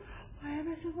over. Why am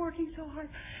I still working so hard?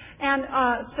 And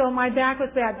so my back was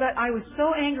bad, but I was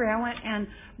so angry. I went and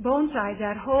bone-side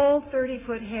that whole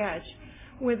 30-foot hedge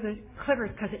with the clippers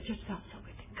because it just felt so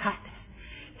good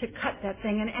to cut that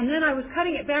thing. And then I was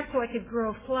cutting it back so I could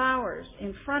grow flowers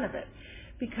in front of it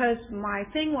because my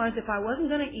thing was if I wasn't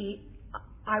going to eat,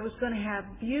 I was going to have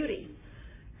beauty.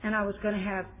 And I was going to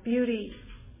have beauty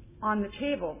on the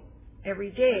table every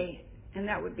day. And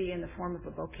that would be in the form of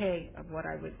a bouquet of what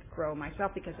I would grow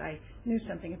myself because I knew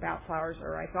something about flowers,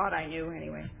 or I thought I knew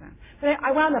anyway. But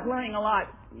I wound up learning a lot,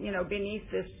 beneath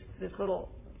this little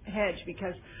hedge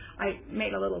because I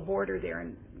made a little border there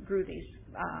and grew these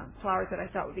flowers that I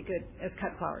thought would be good as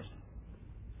cut flowers.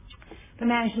 The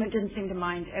management didn't seem to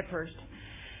mind at first.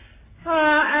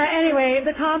 Anyway,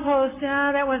 the compost,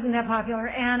 that wasn't that popular.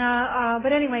 And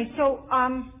but anyway, so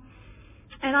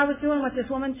and I was doing what this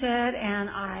woman said, and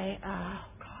I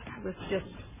was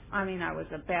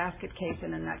a basket case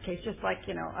in a nutcase, just like,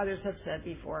 others have said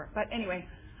before. But anyway,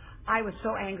 I was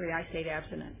so angry I stayed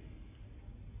abstinent.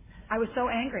 I was so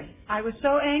angry. I was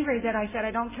so angry that I said,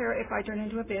 I don't care if I turn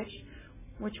into a bitch,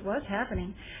 which was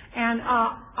happening, and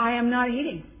I am not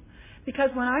eating. Because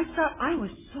when I stopped, I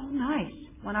was so nice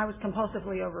when I was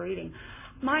compulsively overeating.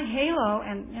 My halo,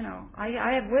 and,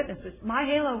 I have witnesses, my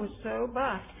halo was so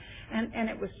buffed. And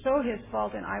it was so his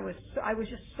fault, and I was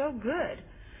just so good.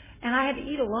 And I had to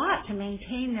eat a lot to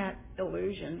maintain that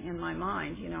illusion in my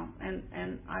mind,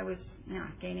 and I was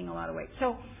gaining a lot of weight.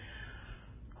 So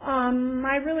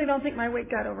I really don't think my weight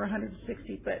got over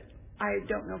 160, but I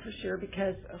don't know for sure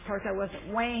because, of course, I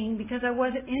wasn't weighing because I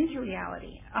wasn't into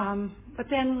reality. But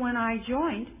then when I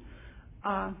joined,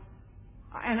 and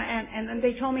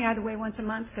they told me I had to weigh once a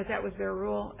month because that was their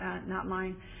rule, not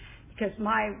mine, because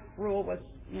my rule was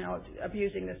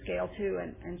abusing the scale too.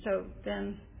 And so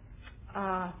then,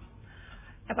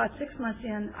 about 6 months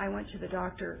in, I went to the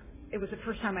doctor. It was the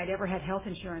first time I'd ever had health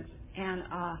insurance. And,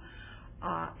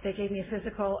 they gave me a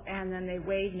physical and then they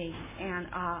weighed me. And,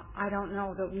 I don't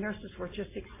know, the nurses were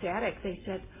just ecstatic. They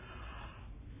said,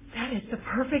 that is the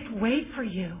perfect weight for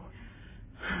you.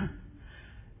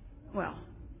 Well,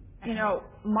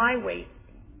 my weight,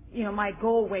 my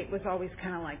goal weight was always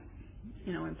kind of like,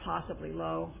 impossibly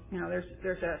low.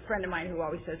 There's a friend of mine who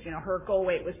always says, her goal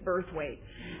weight was birth weight.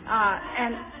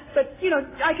 But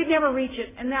I could never reach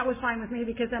it, and that was fine with me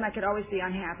because then I could always be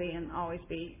unhappy and always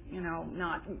be,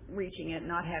 not reaching it,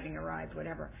 not having arrived,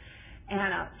 whatever.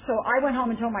 And so I went home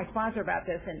and told my sponsor about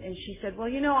this, and she said, well,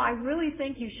 I really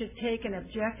think you should take an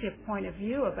objective point of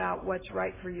view about what's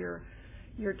right for your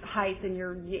height and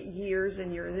your years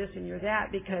and your this and your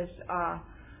that because,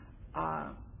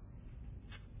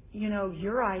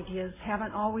 your ideas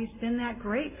haven't always been that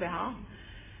great, Val.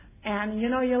 And, you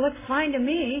look fine to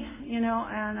me,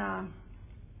 and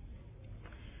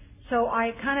so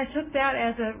I kind of took that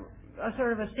as a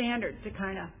sort of a standard to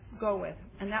kind of go with.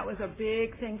 And that was a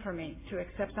big thing for me, to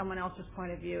accept someone else's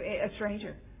point of view, a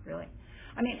stranger, really.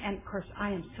 And of course,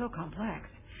 I am so complex.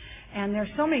 And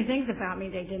there's so many things about me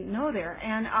they didn't know there.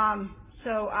 And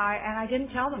so I didn't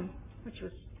tell them,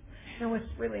 there was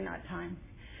really not time.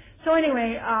 So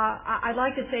anyway, I'd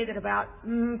like to say that about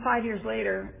 5 years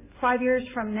later, 5 years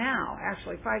from now,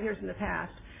 actually, 5 years in the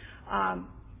past,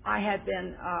 I had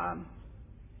been, I'm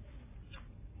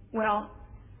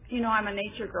a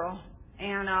nature girl,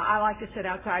 and I like to sit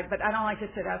outside, but I don't like to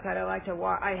sit outside. I like to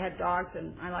walk. I had dogs,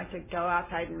 and I like to go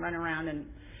outside and run around and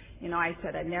I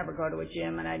said I'd never go to a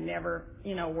gym and I'd never,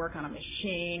 work on a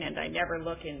machine and I'd never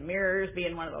look in mirrors, be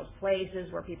in one of those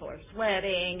places where people are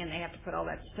sweating and they have to put all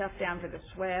that stuff down for the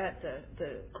sweat,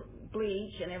 the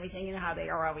bleach and everything. You know how they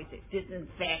are always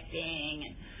disinfecting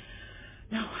and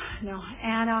no.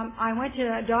 And I went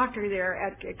to a doctor there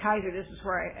at Kaiser. This is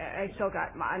where I still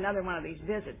got another one of these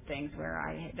visit things where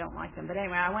I don't like them. But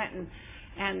anyway, I went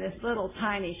and this little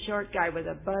tiny short guy with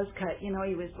a buzz cut, he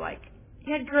was like,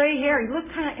 he had gray hair. He looked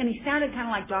and he sounded kind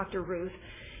of like Dr. Ruth.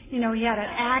 He had an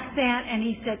accent, and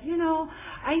he said,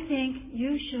 I think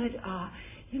you should,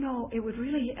 it would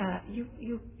really,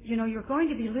 you're going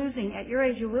to be losing, at your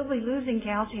age, you will be losing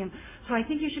calcium. So I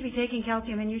think you should be taking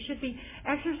calcium, and you should be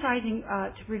exercising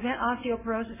to prevent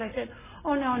osteoporosis. I said,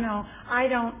 oh, no,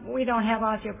 we don't have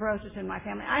osteoporosis in my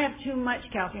family. I have too much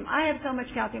calcium. I have so much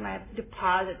calcium, I have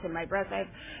deposits in my breast. I have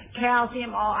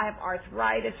calcium, I have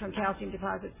arthritis from calcium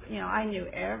deposits. I knew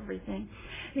everything.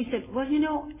 And he said, well,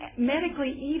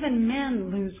 medically, even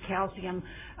men lose calcium,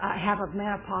 have a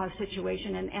menopause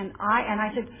situation. And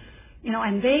I said,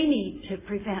 and they need to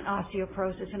prevent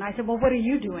osteoporosis. And I said, well, what are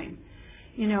you doing?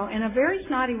 In a very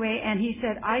snotty way. And he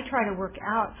said, I try to work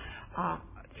out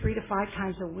 3 to 5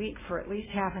 times a week for at least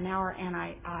half an hour, and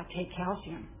I take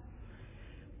calcium.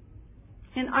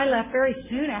 And I left very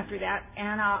soon after that,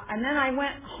 and then I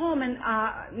went home, and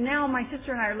now my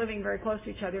sister and I are living very close to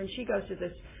each other, and she goes to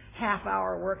this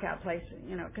half-hour workout place,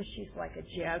 because she's like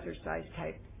a jazzercise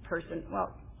type person.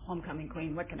 Well, homecoming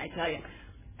queen, what can I tell you?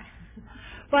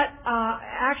 But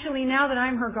actually, now that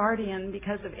I'm her guardian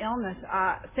because of illness,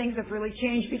 things have really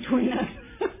changed between us.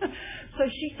 So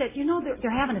she said,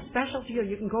 they're having a special deal.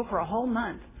 You can go for a whole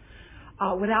month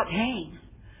without paying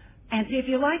and see if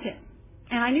you like it.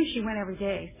 And I knew she went every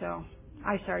day, so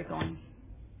I started going.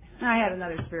 And I had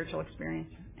another spiritual experience.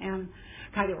 And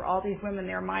God, there were all these women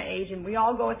there my age, and we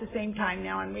all go at the same time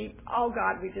now, and we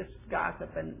just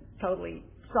gossip and totally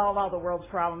solve all the world's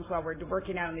problems while we're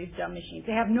working out on these dumb machines.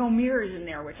 They have no mirrors in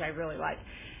there, which I really like.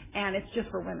 And it's just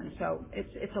for women, so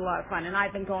it's a lot of fun. And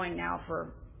I've been going now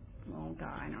for, oh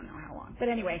God, I don't know how long. But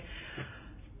anyway,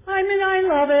 I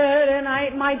love it.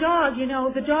 And my dog,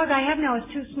 the dog I have now is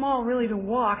too small really to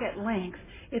walk at length.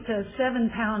 It's a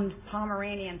 7-pound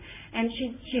Pomeranian, and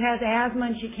she has asthma,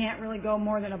 and she can't really go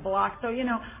more than a block. So,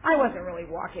 I wasn't really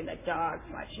walking the dog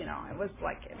much, It was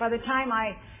like, by the time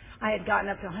I had gotten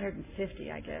up to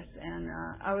 150, I guess, and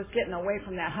I was getting away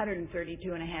from that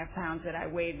 132.5 pounds that I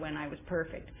weighed when I was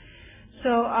perfect.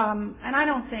 So, and I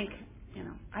don't think,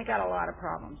 I got a lot of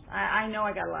problems. I know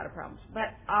I got a lot of problems.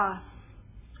 But,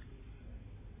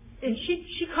 and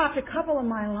she caught a couple of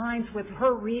my lines with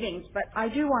her readings, but I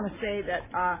do want to say that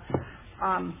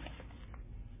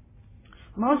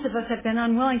most of us have been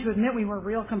unwilling to admit we were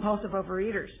real compulsive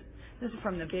overeaters. This is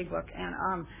from the Big Book.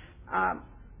 And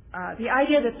the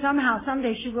idea that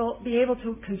someday she will be able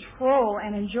to control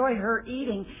and enjoy her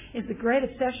eating is the great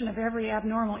obsession of every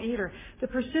abnormal eater. The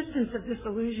persistence of this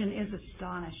illusion is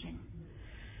astonishing.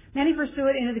 Many pursue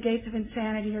it into the gates of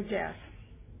insanity or death.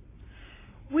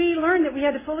 We learned that we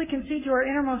had to fully concede to our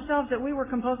innermost selves that we were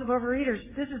compulsive overeaters.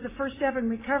 This is the first step in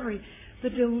recovery. The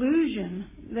delusion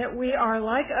that we are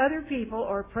like other people,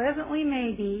 or presently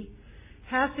may be,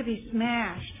 has to be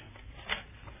smashed.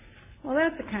 Well,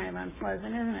 that's kind of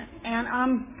unpleasant, isn't it? And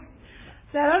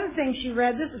that other thing she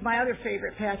read, this is my other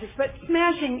favorite passage, but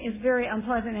smashing is very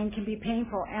unpleasant and can be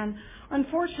painful. And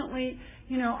unfortunately,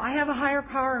 I have a higher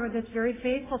power that's very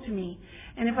faithful to me.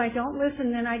 And if I don't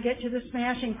listen, then I get to the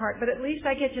smashing part. But at least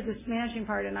I get to the smashing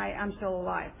part and I'm still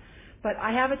alive. But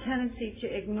I have a tendency to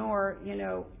ignore,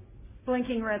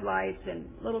 blinking red lights and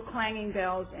little clanging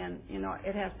bells, and,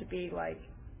 it has to be like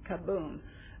kaboom.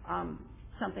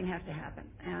 Something has to happen.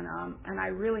 And I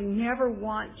really never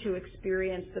want to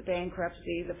experience the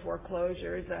bankruptcy, the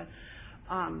foreclosure,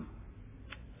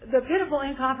 the pitiful,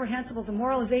 incomprehensible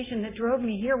demoralization that drove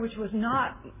me here, which was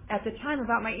not at the time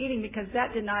about my eating, because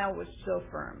that denial was so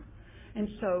firm and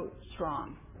so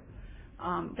strong.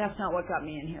 That's not what got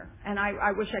me in here. And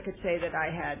I wish I could say that I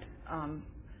had,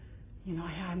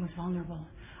 I was vulnerable.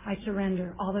 I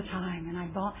surrender all the time,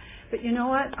 but you know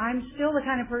what? I'm still the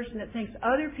kind of person that thinks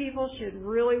other people should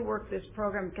really work this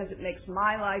program because it makes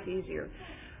my life easier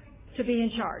to be in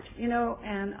charge,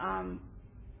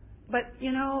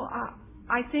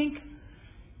 I think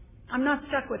I'm not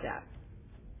stuck with that.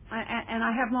 And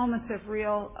I have moments of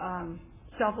real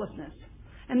selflessness.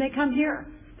 And they come here.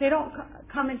 They don't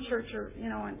come in church or,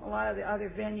 in a lot of the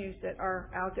other venues that are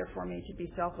out there for me to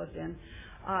be selfless in.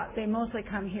 They mostly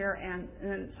come here,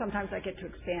 and sometimes I get to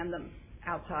expand them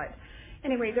outside.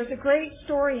 Anyway, there's a great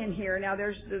story in here. Now,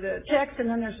 there's the text and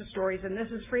then there's the stories, and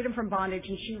this is Freedom from Bondage,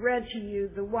 and she read to you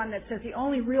the one that says the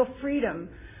only real freedom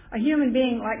a human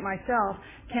being like myself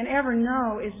can ever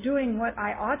know is doing what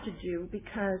I ought to do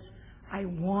because I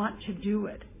want to do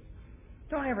it.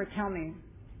 Don't ever tell me,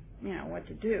 what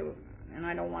to do, and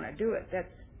I don't want to do it.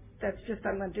 That's just,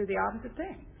 I'm going to do the opposite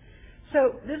thing.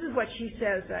 So this is what she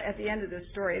says at the end of this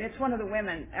story, and it's one of the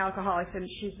women alcoholics, and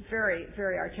she's very,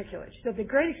 very articulate. She said, the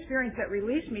great experience that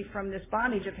released me from this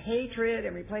bondage of hatred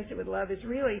and replaced it with love is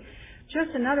really just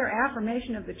another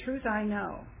affirmation of the truth I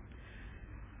know.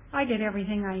 I get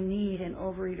everything I need in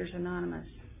Overeaters Anonymous.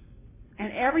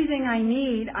 And everything I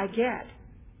need, I get.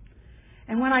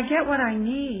 And when I get what I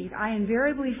need, I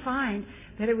invariably find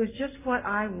that it was just what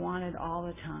I wanted all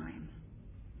the time.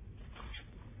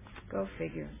 Go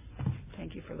figure.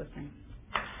 Thank you for listening.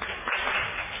 Is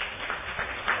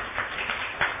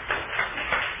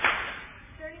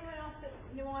there anyone else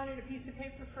that wanted a piece of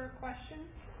paper for a question?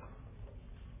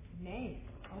 Nay.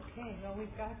 Okay, well,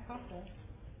 we've got a couple.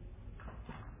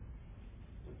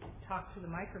 Talk to the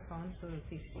microphone so that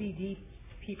these CD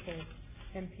people,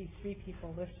 MP3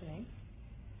 people listening.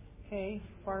 Okay,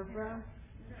 Barbara.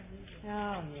 Oh,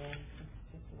 yeah, it's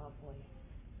just lovely.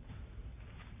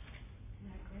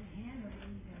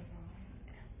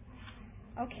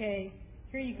 Okay,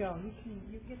 here you go.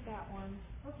 You get that one.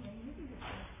 Okay, you can get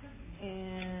that.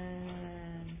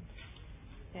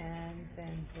 And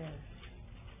then this.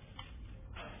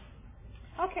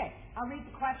 Okay, I'll read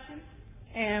the question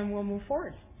and we'll move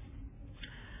forward.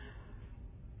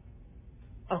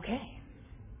 Okay.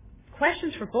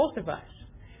 Questions for both of us.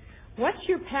 What's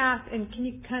your path, and can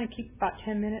you kind of keep about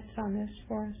 10 minutes on this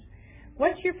for us?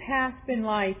 What's your path been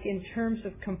like in terms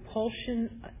of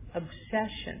compulsion,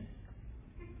 obsession?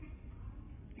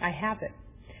 I have it.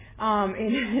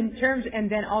 In terms, and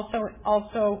then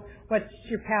also, what's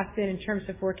your path been in terms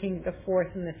of working the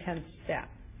 4th and the 10th step?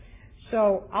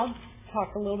 So I'll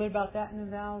talk a little bit about that, and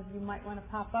Val, you might want to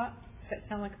pop up. Does that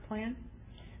sound like a plan?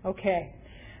 Okay.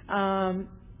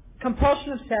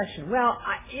 Compulsion, obsession. Well,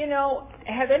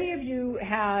 have any of you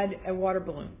had a water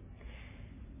balloon?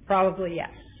 Probably yes,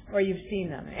 or you've seen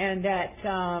them. And that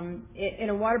in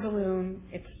a water balloon,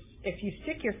 it's if you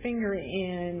stick your finger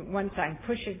in one side,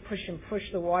 push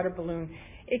the water balloon,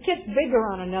 it gets bigger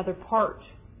on another part,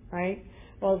 right?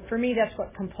 Well, for me, that's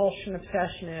what compulsion,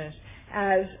 obsession is.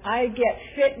 As I get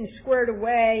fit and squared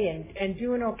away and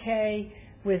doing okay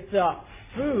with the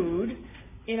food,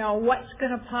 what's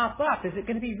going to pop up? Is it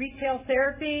going to be retail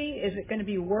therapy? Is it going to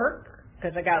be work?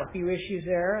 Because I got a few issues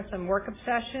there, some work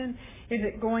obsession. Is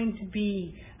it going to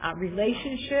be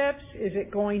relationships? Is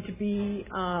it going to be,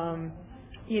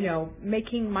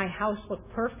 making my house look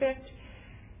perfect?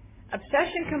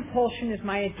 Obsession compulsion is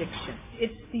my addiction.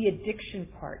 It's the addiction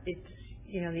part. It's,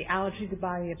 the allergy of the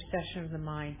body, obsession of the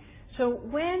mind. So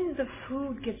when the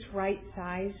food gets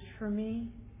right-sized for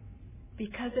me,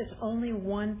 because it's only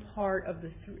one part of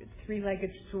the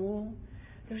three-legged stool,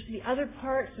 there's the other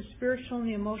parts, the spiritual and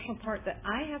the emotional part, that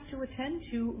I have to attend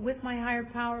to with my higher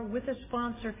power, with a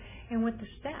sponsor, and with the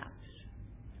steps.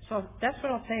 So that's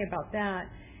what I'll say about that.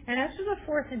 And as to the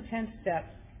 4th and 10th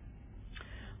step,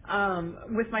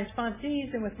 with my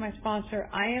sponsees and with my sponsor,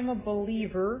 I am a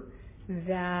believer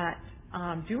that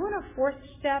doing a 4th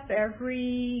step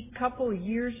every couple of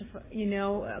years,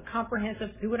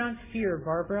 comprehensive, do it on fear,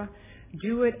 Barbara.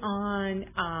 Do it on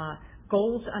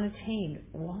goals unattained.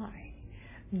 Why?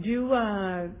 Do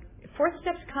 4th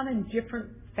steps come in different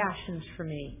fashions for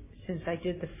me since I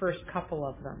did the first couple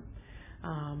of them.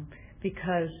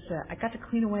 Because I got to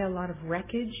clean away a lot of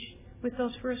wreckage with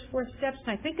those first 4 steps.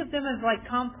 And I think of them as like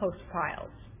compost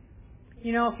piles.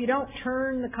 If you don't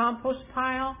turn the compost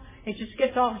pile, it just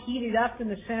gets all heated up in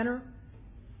the center,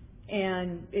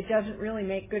 and it doesn't really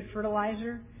make good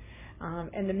fertilizer.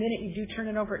 And the minute you do turn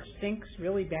it over, it stinks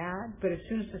really bad. But as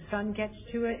soon as the sun gets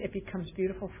to it, it becomes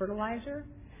beautiful fertilizer.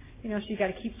 So you got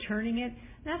to keep turning it.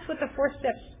 And that's what the 4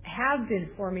 steps have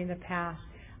been for me in the past.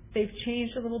 They've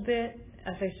changed a little bit.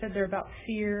 As I said, they're about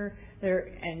fear.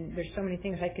 There's so many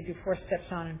things I could do 4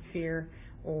 steps on in fear,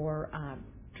 or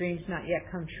dreams not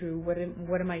yet come true.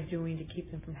 What am I doing to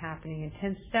keep them from happening? And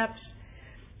 10 steps,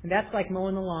 that's like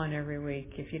mowing the lawn every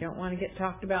week. If you don't want to get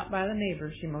talked about by the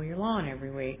neighbors, you mow your lawn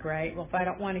every week, right? Well, if I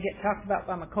don't want to get talked about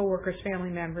by my coworkers, family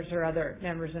members, or other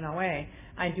members in OA,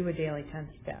 I do a daily 10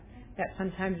 step. That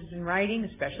sometimes is in writing,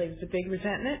 especially if it's a big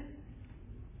resentment.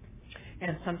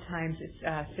 And sometimes it's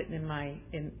sitting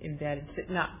in bed and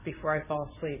sitting up before I fall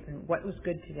asleep. And what was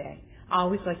good today? I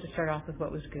always like to start off with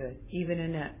what was good, even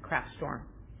in a crap storm.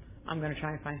 I'm going to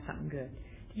try and find something good.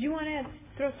 Did you want to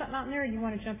throw something out in there, or do you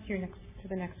want to jump to your next to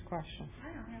the next question.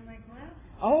 I don't have my glasses.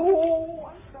 Oh,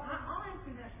 I'm sorry. I'll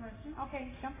answer that question.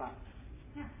 Okay, jump up.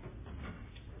 Yeah.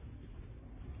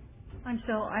 I'm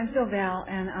still Val,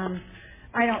 and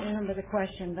I don't remember the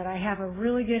question, but I have a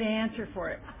really good answer for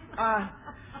it.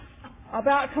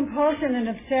 About compulsion and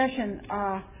obsession,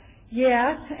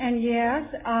 yes and yes,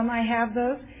 I have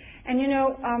those, and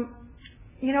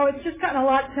it's just gotten a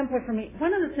lot simpler for me.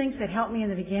 One of the things that helped me in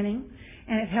the beginning,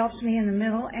 and it helps me in the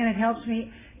middle, and it helps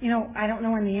me, I don't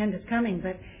know when the end is coming,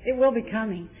 but it will be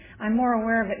coming. I'm more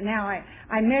aware of it now.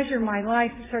 I measure my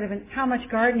life sort of in how much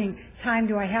gardening time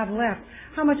do I have left?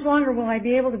 How much longer will I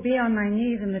be able to be on my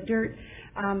knees in the dirt?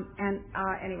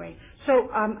 Anyway, so,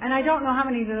 and I don't know how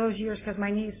many of those years because my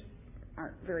knees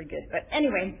aren't very good. But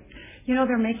anyway,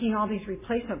 they're making all these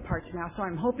replacement parts now, so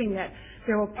I'm hoping that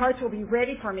parts will be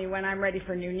ready for me when I'm ready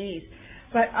for new knees.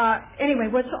 But anyway,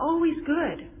 what's always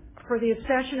good for the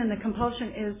obsession and the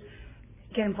compulsion is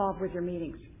get involved with your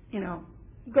meetings.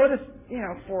 Go to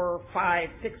 4, 5,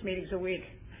 6 meetings a week.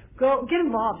 Go get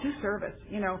involved, do service.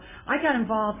 I got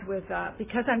involved with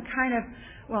because I'm kind of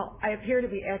I appear to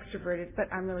be extroverted, but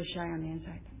I'm really shy on the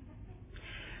inside.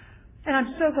 And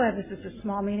I'm so glad this is a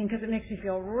small meeting because it makes me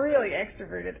feel really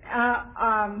extroverted.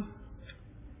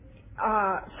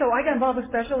 So I got involved with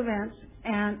special events,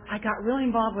 and I got really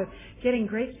involved with getting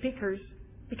great speakers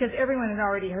because everyone had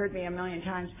already heard me a million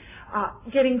times.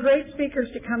 Getting great speakers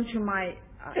to come to my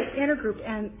intergroup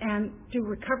and do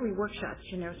recovery workshops,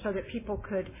 so that people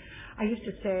could. I used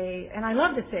to say, and I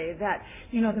love to say that,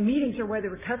 the meetings are where the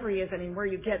recovery is and where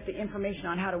you get the information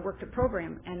on how to work the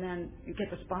program, and then you get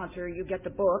the sponsor, you get the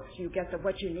books, you get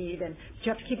what you need, and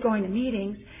you have to keep going to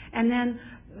meetings. And then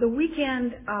the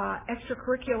weekend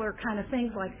extracurricular kind of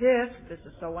things like this is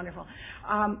so wonderful.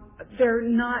 They're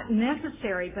not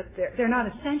necessary, but they're not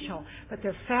essential, but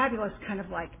they're fabulous, kind of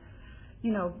like,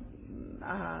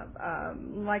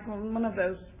 like one of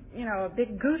those, a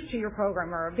big goose to your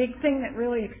program or a big thing that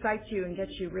really excites you and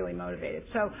gets you really motivated.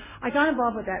 So I got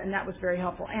involved with that, and that was very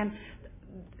helpful. And,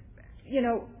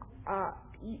 you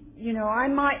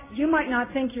might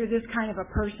not think you're this kind of a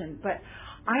person, but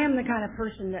I am the kind of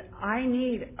person that I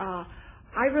need,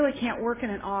 I really can't work in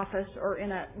an office or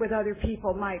with other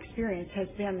people. My experience has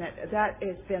been that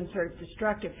has been sort of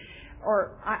destructive,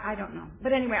 or I don't know.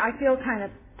 But anyway, I feel kind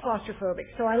of claustrophobic.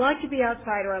 So I like to be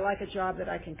outside, or I like a job that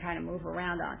I can kind of move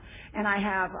around on. And I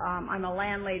have, I'm a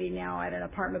landlady now at an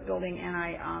apartment building, and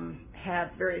I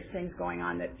have various things going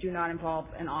on that do not involve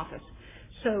an office.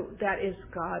 So that is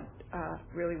God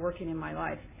really working in my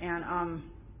life. And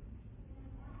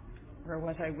where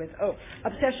was I with? Oh,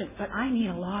 obsession. But I need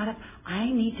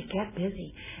to get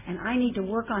busy, and I need to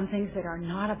work on things that are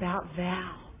not about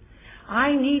Val.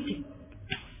 I need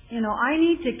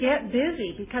to get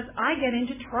busy because I get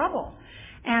into trouble.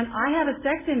 And I have a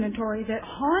sex inventory that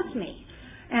haunts me.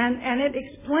 And it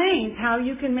explains how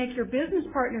you can make your business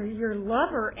partner your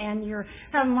lover and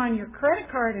have him on your credit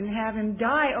card and have him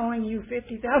die owing you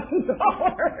 $50,000.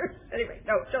 Anyway,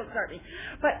 no, don't start me.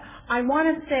 But I want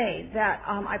to say that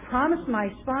I promised my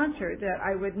sponsor that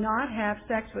I would not have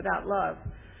sex without love.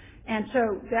 And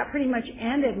so that pretty much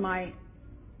ended my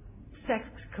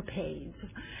sexcapades.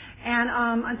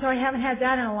 And so I haven't had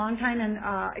that in a long time, and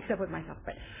except with myself.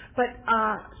 But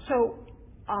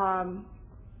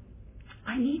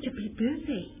I need to be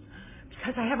busy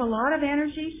because I have a lot of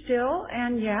energy still,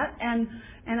 and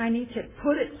I need to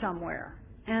put it somewhere.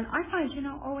 And I find,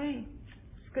 OA,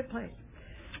 it's a good place.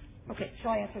 Okay,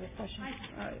 shall I answer this question?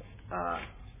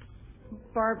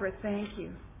 Barbara, thank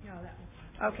you. No, that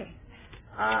was okay.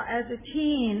 As a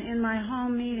teen in my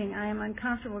home meeting, I am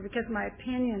uncomfortable because my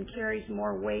opinion carries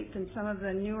more weight than some of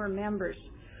the newer members.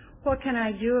 What can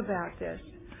I do about this?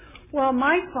 Well,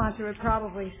 my sponsor would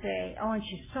probably say, oh, and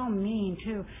she's so mean,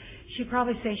 too. She'd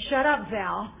probably say, shut up,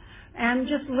 Val, and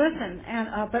just listen.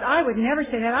 And but I would never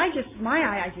say that. My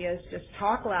idea is just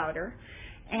talk louder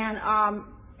and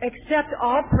accept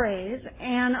all praise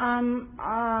and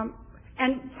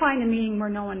find a meeting where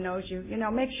no one knows you.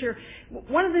 Make sure.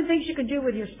 One of the things you can do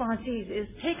with your sponsees is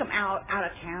take them out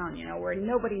of town, where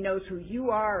nobody knows who you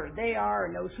are or they are, or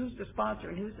knows who's the sponsor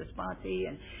and who's the sponsee,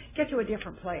 and get to a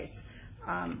different place.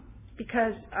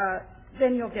 Because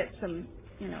then you'll get some,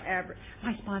 average.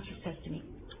 My sponsor says to me,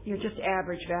 "You're just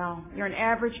average, Val. You're an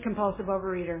average compulsive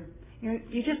overeater.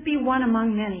 You just be one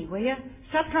among many, will you?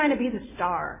 Stop trying to be the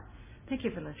star." Thank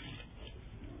you for listening.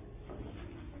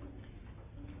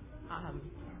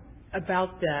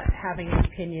 About having an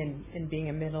opinion and being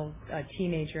a middle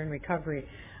teenager in recovery,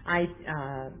 I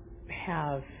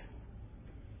have,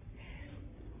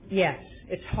 yes,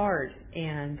 it's hard,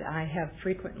 and I have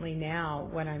frequently now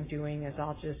what I'm doing is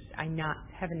I not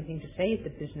have anything to say at the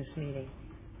business meeting,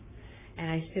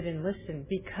 and I sit and listen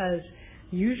because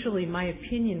usually my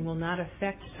opinion will not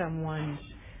affect someone's.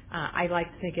 I like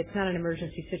to think it's not an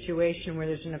emergency situation where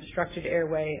there's an obstructed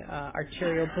airway,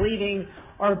 arterial bleeding,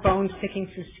 or bone sticking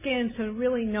through skin. So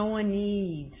really, no one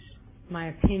needs my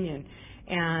opinion,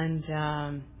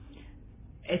 and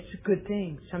it's a good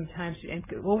thing sometimes. And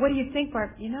well, what do you think,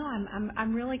 Barb?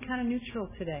 I'm really kind of neutral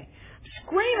today. I'm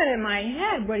screaming in my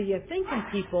head. What are you thinking,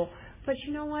 people? But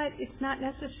you know what? It's not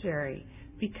necessary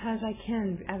because I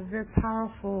can have a very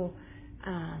powerful.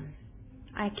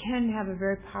 I can have a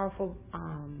very powerful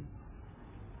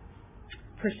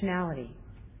personality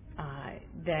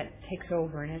that takes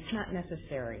over, and it's not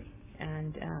necessary.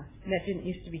 And that didn't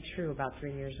used to be true about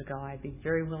 3 years ago. I'd be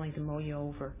very willing to mow you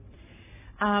over.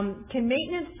 Can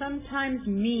maintenance sometimes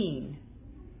mean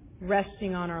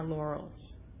resting on our laurels?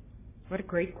 What a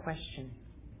great question.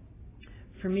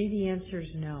 For me, the answer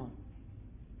is no.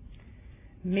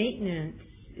 Maintenance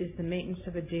is the maintenance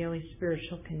of a daily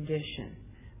spiritual condition.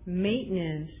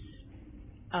 Maintenance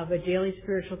of a daily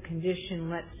spiritual condition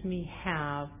lets me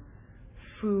have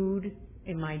food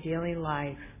in my daily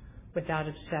life without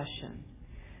obsession.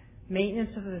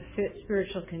 Maintenance of a fit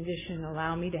spiritual condition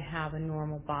allow me to have a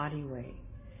normal body weight.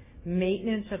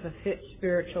 Maintenance of a fit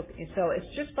spiritual, so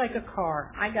it's just like a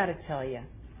car. I got to tell you,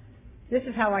 this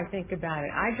is how I think about it.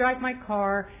 I drive my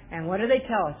car, and what do they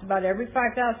tell us? About every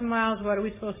 5,000 miles, what are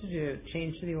we supposed to do?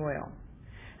 Change the oil.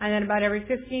 And then about every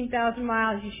 15,000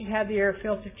 miles, you should have the air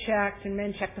filter checked and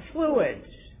then check the fluids.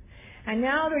 And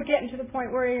now they're getting to the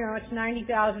point where, it's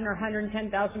 90,000 or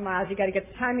 110,000 miles. You got to get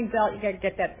the timing belt. You got to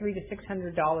get that $300 to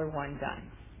 $600 one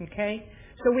done. Okay?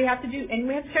 So we have to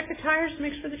check the tires to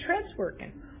make sure the tread's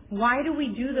working. Why do we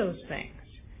do those things?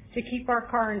 To keep our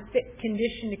car in fit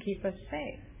condition, to keep us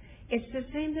safe. It's the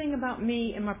same thing about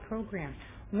me and my program.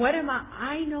 What am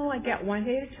I know I get one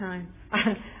day at a time.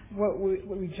 What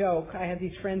we joke, I have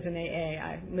these friends in AA.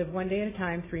 I live one day at a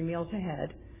time, 3 meals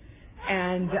ahead.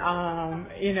 And,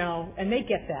 and they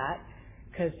get that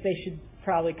because they should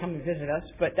probably come and visit us,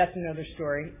 but that's another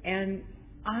story. And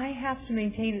I have to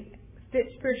maintain fit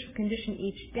spiritual condition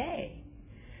each day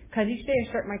because each day I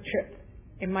start my trip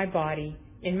in my body,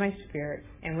 in my spirit,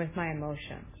 and with my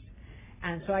emotions.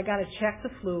 And so I got to check the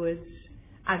fluids.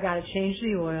 I got to change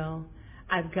the oil.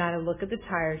 I've got to look at the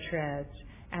tire treads,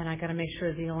 and I got to make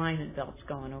sure the alignment belt's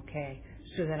going okay,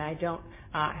 so that I don't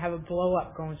have a blow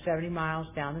up going 70 miles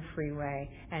down the freeway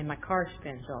and my car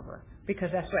spins over. Because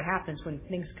that's what happens when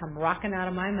things come rocking out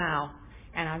of my mouth,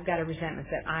 and I've got a resentment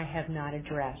that I have not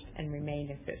addressed and remained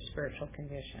in fit spiritual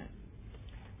condition.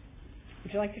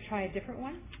 Would you like to try a different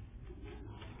one?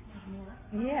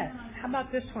 Yes. How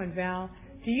about this one, Val?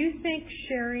 Do you think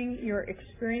sharing your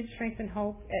experience, strength, and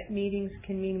hope at meetings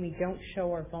can mean we don't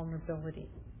show our vulnerability?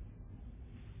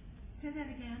 Say that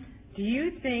again. Do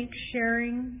you think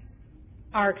sharing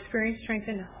our experience, strength,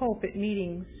 and hope at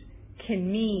meetings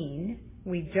can mean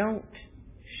we don't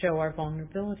show our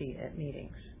vulnerability at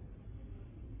meetings?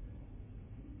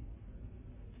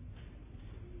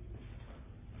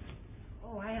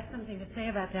 Oh, I have something to say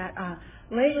about that.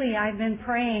 Lately, I've been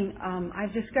praying.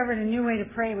 I've discovered a new way to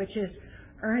pray, which is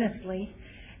earnestly.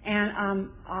 And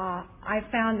I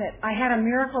found that I had a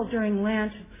miracle during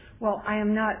Lent. Well, I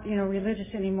am not, religious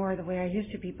anymore the way I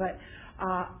used to be, but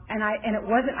and it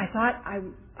wasn't. I thought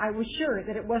I was sure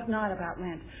that it was not about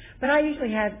Lent. But I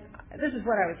usually had. This is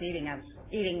what I was eating. I was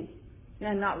eating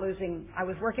and not losing. I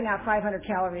was working out 500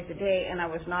 calories a day, and I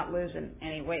was not losing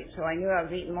any weight. So I knew I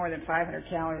was eating more than 500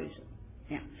 calories.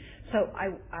 Yeah. So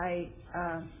I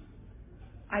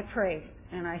prayed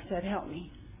and I said, help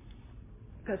me,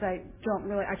 because I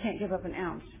can't give up an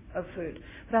ounce of food.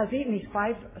 But I was eating these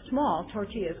 5 small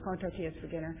tortillas, corn tortillas for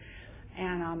dinner,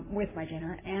 and with my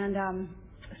dinner. And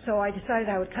so I decided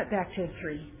I would cut back to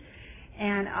 3.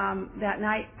 And that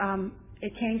night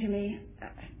it came to me,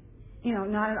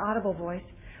 not an audible voice,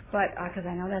 but because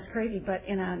I know that's crazy, but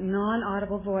in a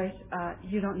non-audible voice,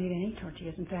 you don't need any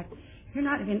tortillas. In fact, you're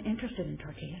not even interested in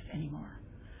tortillas anymore.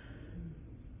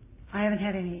 I haven't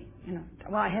had any,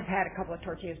 I have had a couple of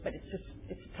tortillas, but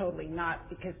it's totally not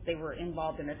because they were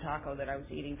involved in a taco that I was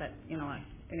eating. But,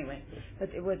 anyway, but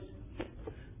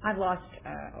I've lost,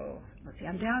 let's see,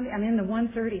 I'm in the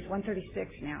 130s,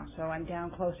 136 now. So I'm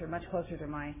down much closer to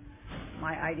my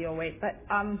ideal weight. But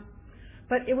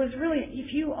it was really,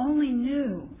 if you only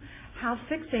knew how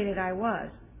fixated I was,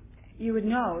 you would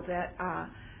know that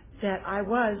I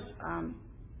was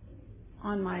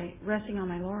resting on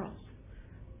my laurels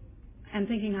and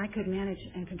thinking I could manage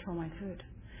and control my food.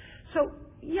 So,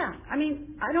 yeah,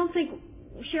 I don't think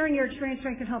sharing your experience,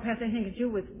 strength, and hope has anything to do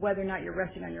with whether or not you're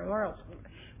resting on your laurels.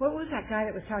 What was that guy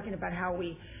that was talking about how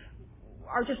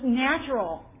our just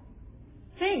natural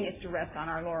thing is to rest on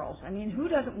our laurels? I mean, who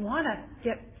doesn't want to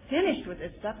get finished with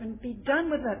this stuff and be done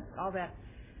with all that,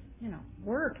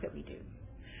 work that we do?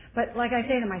 But like I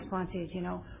say to my sponsees,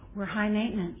 we're high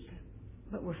maintenance,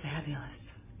 but we're fabulous.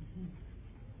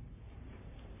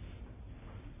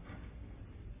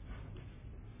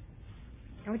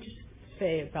 I would just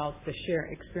say about the share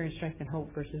experience, strength, and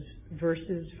hope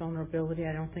versus vulnerability.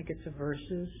 I don't think it's a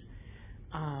versus.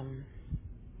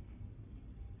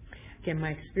 Again,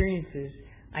 my experiences,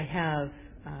 I have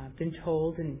been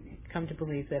told and come to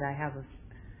believe that I have a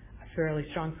fairly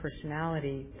strong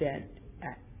personality that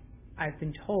I've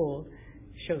been told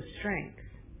shows strength.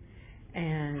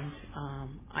 And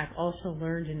I've also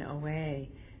learned in OA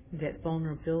that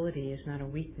vulnerability is not a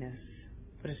weakness,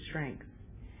 but a strength.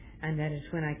 And that is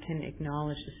when I can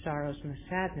acknowledge the sorrows and the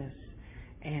sadness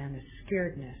and the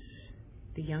scaredness,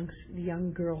 the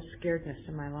young girl scaredness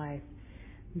in my life,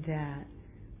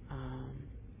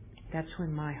 that's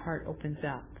when my heart opens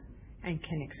up and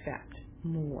can accept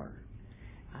more.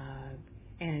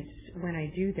 And it's when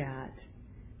I do that,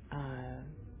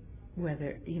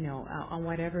 whether, on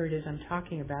whatever it is I'm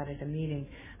talking about at a meeting,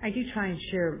 I do try and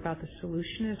share about the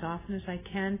solution as often as I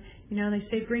can. They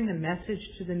say bring the message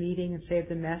to the meeting and save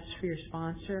the mess for your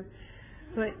sponsor.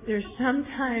 But there's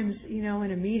sometimes, in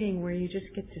a meeting where you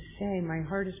just get to say, my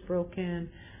heart is broken,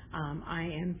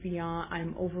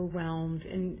 I'm overwhelmed,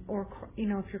 or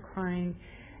if you're crying,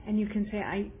 and you can say,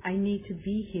 I need to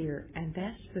be here, and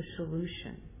that's the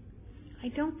solution. I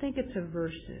don't think it's a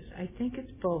versus. I think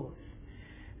it's both.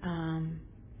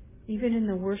 Even in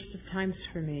the worst of times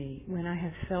for me, when I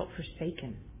have felt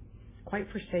forsaken, quite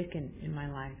forsaken in my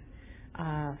life,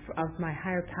 of my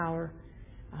higher power,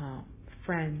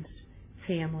 friends,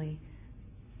 family,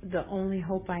 the only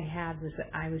hope I had was that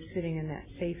I was sitting in that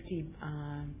safety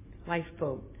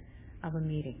lifeboat of a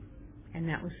meeting, and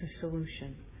that was the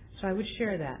solution. So I would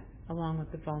share that along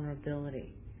with the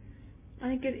vulnerability. I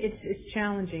think it's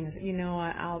challenging.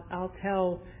 I'll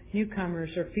tell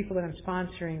newcomers or people that I'm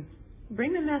sponsoring,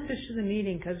 bring the message to the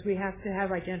meeting, because we have to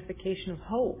have identification of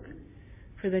hope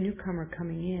for the newcomer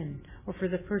coming in or for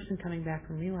the person coming back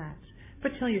from relapse.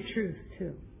 But tell your truth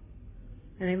too.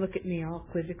 And they look at me all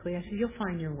quizzically. I say, you'll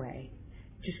find your way.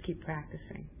 Just keep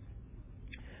practicing.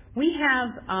 We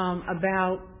have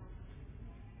about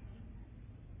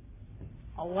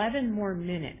 11 more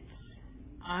minutes.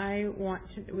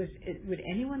 Would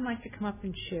anyone like to come up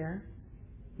and share?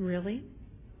 Really?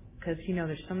 Because,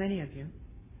 there's so many of you.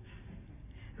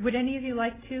 Would any of you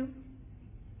like to?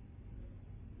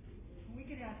 We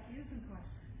could ask you some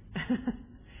questions.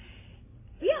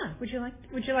 Yeah. Would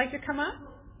you like to come up?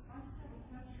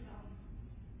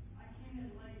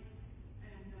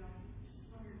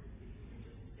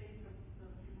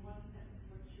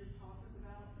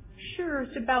 Sure.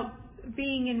 It's about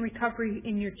being in recovery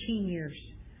in your teen years.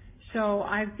 So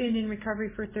I've been in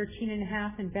recovery for 13 and a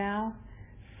half, and Val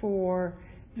for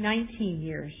 19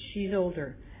 years. She's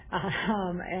older.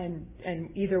 And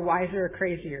either wiser or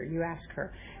crazier, you ask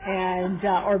her, and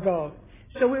or both.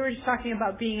 So we were just talking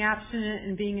about being abstinent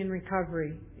and being in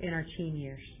recovery in our teen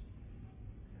years.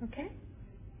 Okay?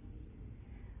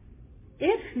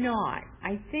 If not,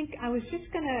 I think I was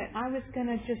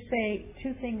gonna just say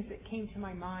two things that came to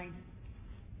my mind,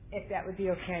 if that would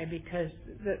be okay, because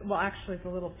actually the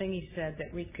little thing he said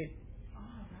that we could,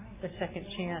 the second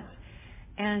chance.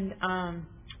 And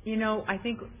I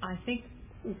think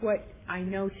what I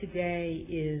know today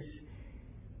is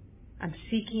I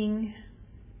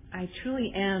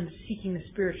truly am seeking the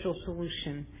spiritual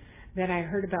solution that I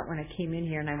heard about when I came in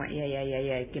here, and I went,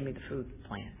 yeah, give me the food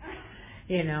plan.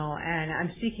 And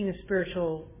I'm seeking a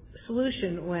spiritual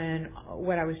solution when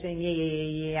what I was saying,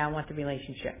 yeah, I want the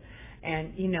relationship.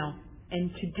 And,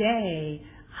 and today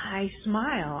I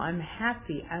smile, I'm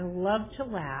happy, I love to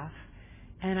laugh,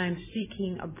 and I'm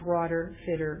seeking a broader,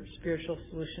 fitter spiritual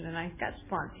solution. And I've got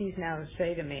sponsees now who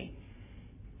say to me,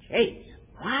 Chase,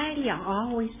 why do you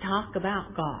always talk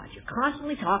about God? You're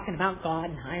constantly talking about God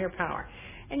and higher power.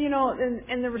 And,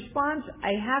 and the response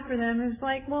I have for them is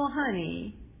like, well,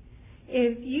 honey,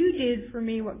 if you did for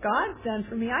me what God's done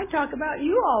for me, I talk about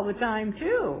you all the time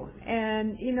too.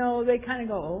 And, they kind of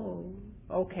go,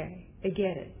 oh, okay, they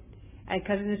get it.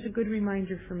 Because it's a good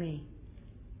reminder for me.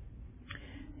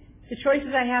 The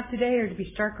choices I have today are to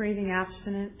be stark raving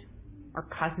abstinent or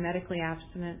cosmetically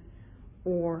abstinent,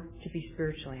 or to be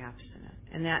spiritually abstinent.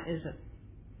 And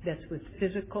that's with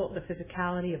the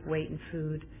physicality of weight and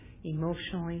food,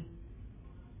 emotionally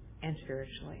and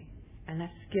spiritually. And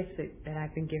that's the gift that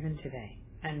I've been given today.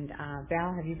 And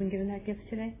Val, have you been given that gift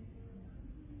today?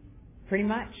 Pretty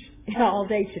much. All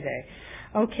day today.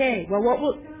 Okay. Well,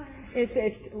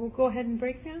 we'll go ahead and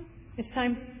break now. It's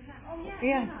time. Oh,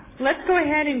 Yeah. Let's go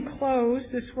ahead and close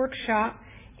this workshop.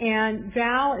 And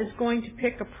Val is going to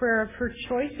pick a prayer of her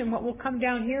choice. And what will come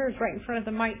down here is right in front of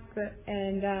the mic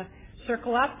and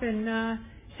circle up and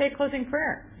say a closing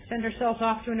prayer. Send ourselves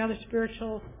off to another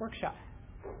spiritual workshop.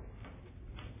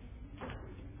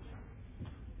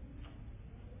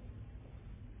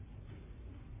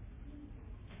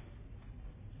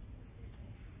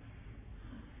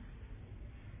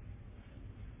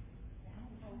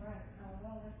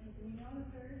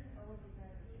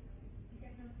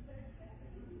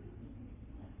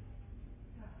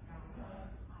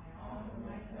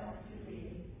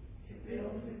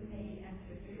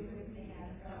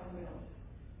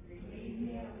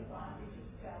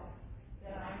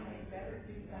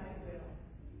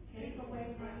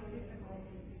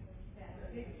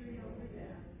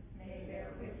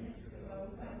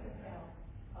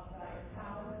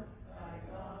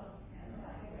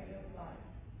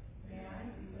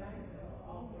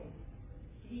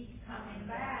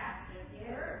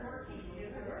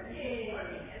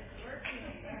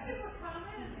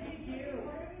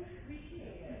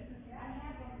 I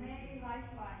have a many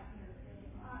lifelines.